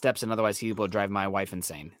got to get his steps in, otherwise he will drive my wife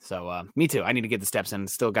insane. So me too. I need to get the steps in.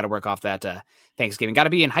 Still got to work off that Thanksgiving. Got to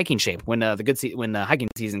be in hiking shape when the hiking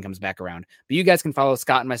season comes back around. But you guys can follow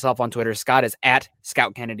Scott and myself on Twitter. Scott is at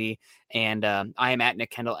Scout Kennedy, and I am at Nick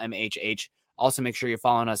Kendall MHH. Also, make sure you're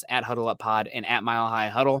following us at Huddle Up Pod and at Mile High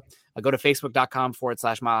Huddle. Go to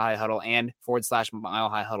facebook.com/Mile High Huddle and /Mile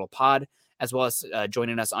High Huddle Pod, as well as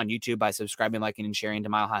joining us on YouTube by subscribing, liking, and sharing to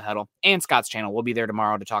Mile High Huddle and Scott's channel. We'll be there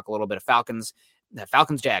tomorrow to talk a little bit of Falcons.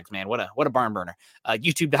 Falcons Jags, man, what a barn burner.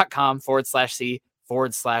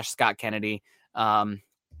 YouTube.com/C/Scott Kennedy.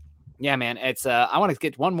 Yeah, man, it's I want to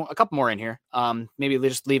get a couple more in here. Maybe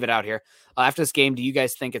just leave it out here. After this game, do you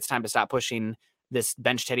guys think it's time to stop pushing this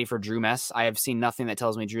bench Teddy for Drew mess? I have seen nothing that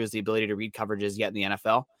tells me Drew has the ability to read coverages yet in the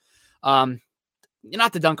NFL.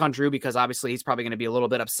 Not to dunk on Drew, because obviously he's probably going to be a little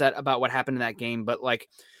bit upset about what happened in that game. But like,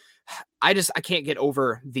 I can't get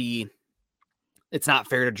over the it's not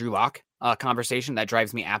fair to Drew Lock conversation. That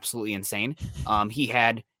drives me absolutely insane. He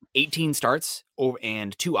had 18 starts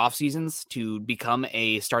and 2 off seasons to become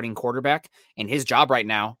a starting quarterback. And his job right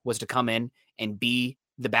now was to come in and be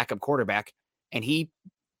the backup quarterback. And he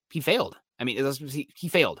failed. I mean, he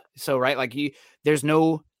failed. So, right. Like you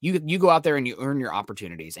go out there and you earn your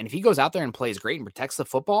opportunities. And if he goes out there and plays great and protects the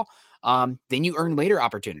football, then you earn later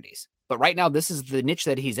opportunities. But right now, this is the niche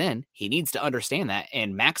that he's in. He needs to understand that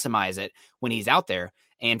and maximize it when he's out there.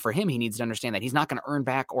 And for him, he needs to understand that he's not going to earn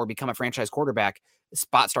back or become a franchise quarterback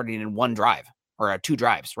spot starting in 1 drive or 2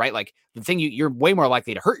 drives, right? Like the thing, you're way more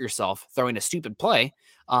likely to hurt yourself throwing a stupid play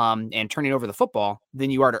and turning over the football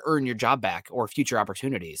than you are to earn your job back or future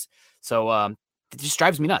opportunities. So it just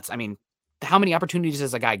drives me nuts. I mean, how many opportunities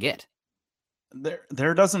does a guy get?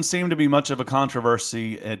 There doesn't seem to be much of a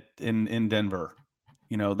controversy in Denver.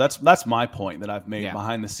 That's my point that I've made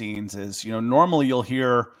behind the scenes is, normally you'll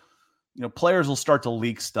hear, players will start to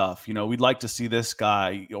leak stuff. We'd like to see this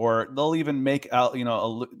guy, or they'll even make out,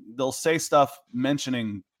 they'll say stuff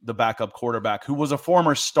mentioning the backup quarterback who was a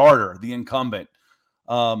former starter, the incumbent,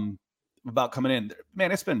 about coming in.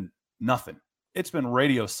 Man, it's been nothing. It's been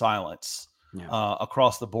radio silence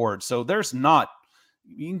across the board. So there's not,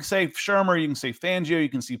 you can say Shermer, you can say Fangio, you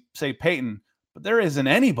can say Peyton, but there isn't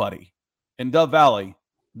anybody in Dove Valley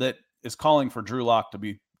that is calling for Drew Lock to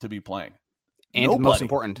be playing. And Nobody. Most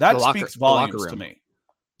important, that speaks volumes to me.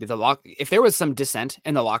 If there was some dissent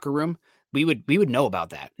in the locker room, we would know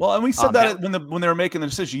about that. Well, and we said that when they were making the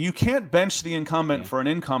decision. You can't bench the incumbent for an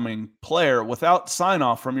incoming player without sign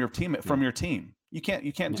off from your team. You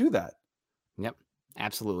can't do that. Yep,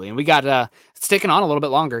 absolutely. And we got sticking on a little bit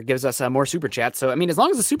longer gives us more super chats. So I mean, as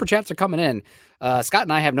long as the super chats are coming in, Scott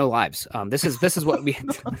and I have no lives. This is what we.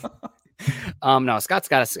 No, Scott's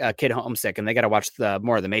got a kid homesick and they got to watch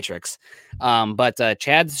more of The Matrix. But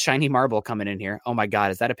Chad's shiny marble coming in here. Oh my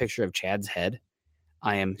God. Is that a picture of Chad's head?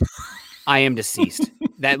 I am deceased.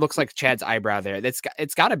 That looks like Chad's eyebrow there.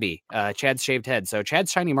 It's gotta be Chad's shaved head. So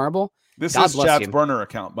Chad's shiny marble. This is Chad's burner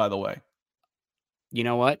account, by the way. You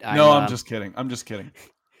know what? I'm just kidding.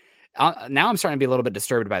 Now I'm starting to be a little bit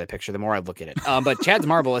disturbed by the picture the more I look at it. But Chad's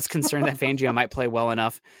marble is concerned that Fangio might play well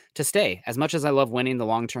enough to stay. As much as I love winning, the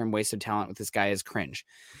long-term waste of talent with this guy is cringe.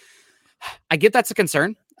 I get that's a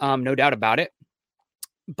concern, no doubt about it.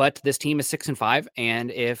 But this team is 6-5,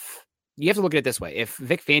 and if you have to look at it this way, if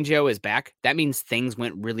Vic Fangio is back, that means things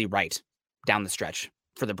went really right down the stretch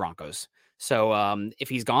for the Broncos. So if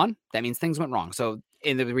he's gone, that means things went wrong. So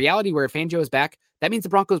in the reality where Fangio is back, that means the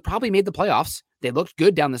Broncos probably made the playoffs. They looked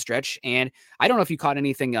good down the stretch. And I don't know if you caught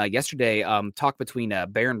anything yesterday, talk between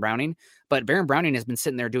Baron Browning, but Baron Browning has been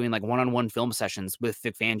sitting there doing like one-on-one film sessions with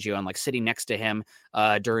Vic Fangio and like sitting next to him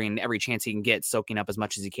during every chance he can get, soaking up as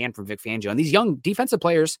much as he can from Vic Fangio. And these young defensive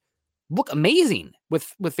players look amazing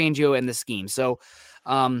with Fangio and this scheme. So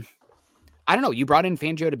I don't know. You brought in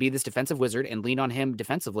Fangio to be this defensive wizard and lean on him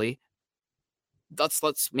defensively.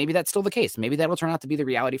 Maybe that's still the case. Maybe that will turn out to be the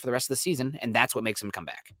reality for the rest of the season, and that's what makes him come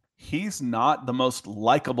back. He's not the most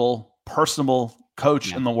likable, personable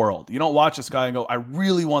coach in the world. You don't watch this guy and go, I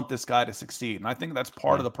really want this guy to succeed. And I think that's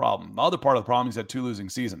part of the problem. The other part of the problem is he's had 2 losing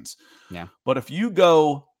seasons. Yeah. But if you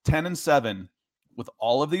go 10-7 with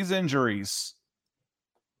all of these injuries,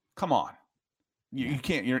 come on. You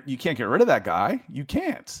can't get rid of that guy. You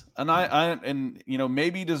can't. And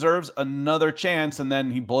maybe he deserves another chance, and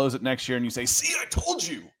then he blows it next year and you say, see, I told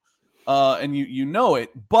you. And you know it,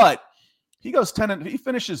 but he goes 10 he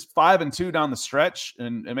finishes 5-2 down the stretch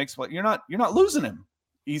and it makes you're not losing him.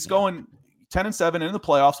 He's going 10-7 in the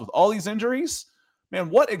playoffs with all these injuries. Man,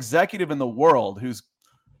 what executive in the world who's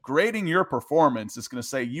grading your performance is going to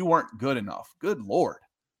say you weren't good enough? Good Lord.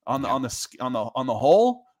 On the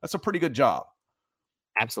whole, that's a pretty good job.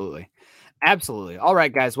 Absolutely. All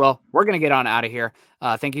right, guys. Well, we're going to get on out of here.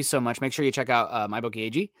 Thank you so much. Make sure you check out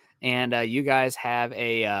MyBookieAG, and you guys have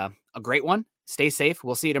a great one. Stay safe.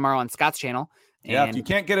 We'll see you tomorrow on Scott's channel. Yeah. If you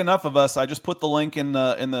can't get enough of us, I just put the link in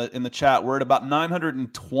the chat. We're at about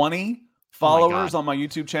 920 followers on my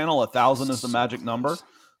YouTube channel. 1,000 is the magic number.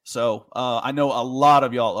 So I know a lot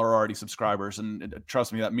of y'all are already subscribers, and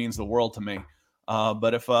trust me, that means the world to me.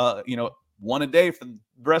 But if one a day for the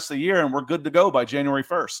rest of the year, and we're good to go by January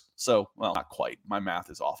 1st. So, well, not quite. My math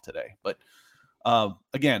is off today. But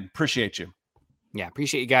again, appreciate you. Yeah,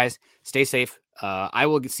 appreciate you guys. Stay safe. I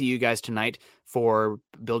will see you guys tonight for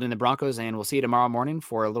building the Broncos, and we'll see you tomorrow morning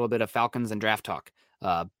for a little bit of Falcons and draft talk.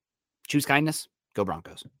 Choose kindness. Go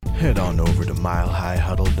Broncos. Head on over to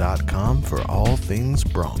milehighhuddle.com for all things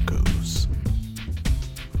Broncos.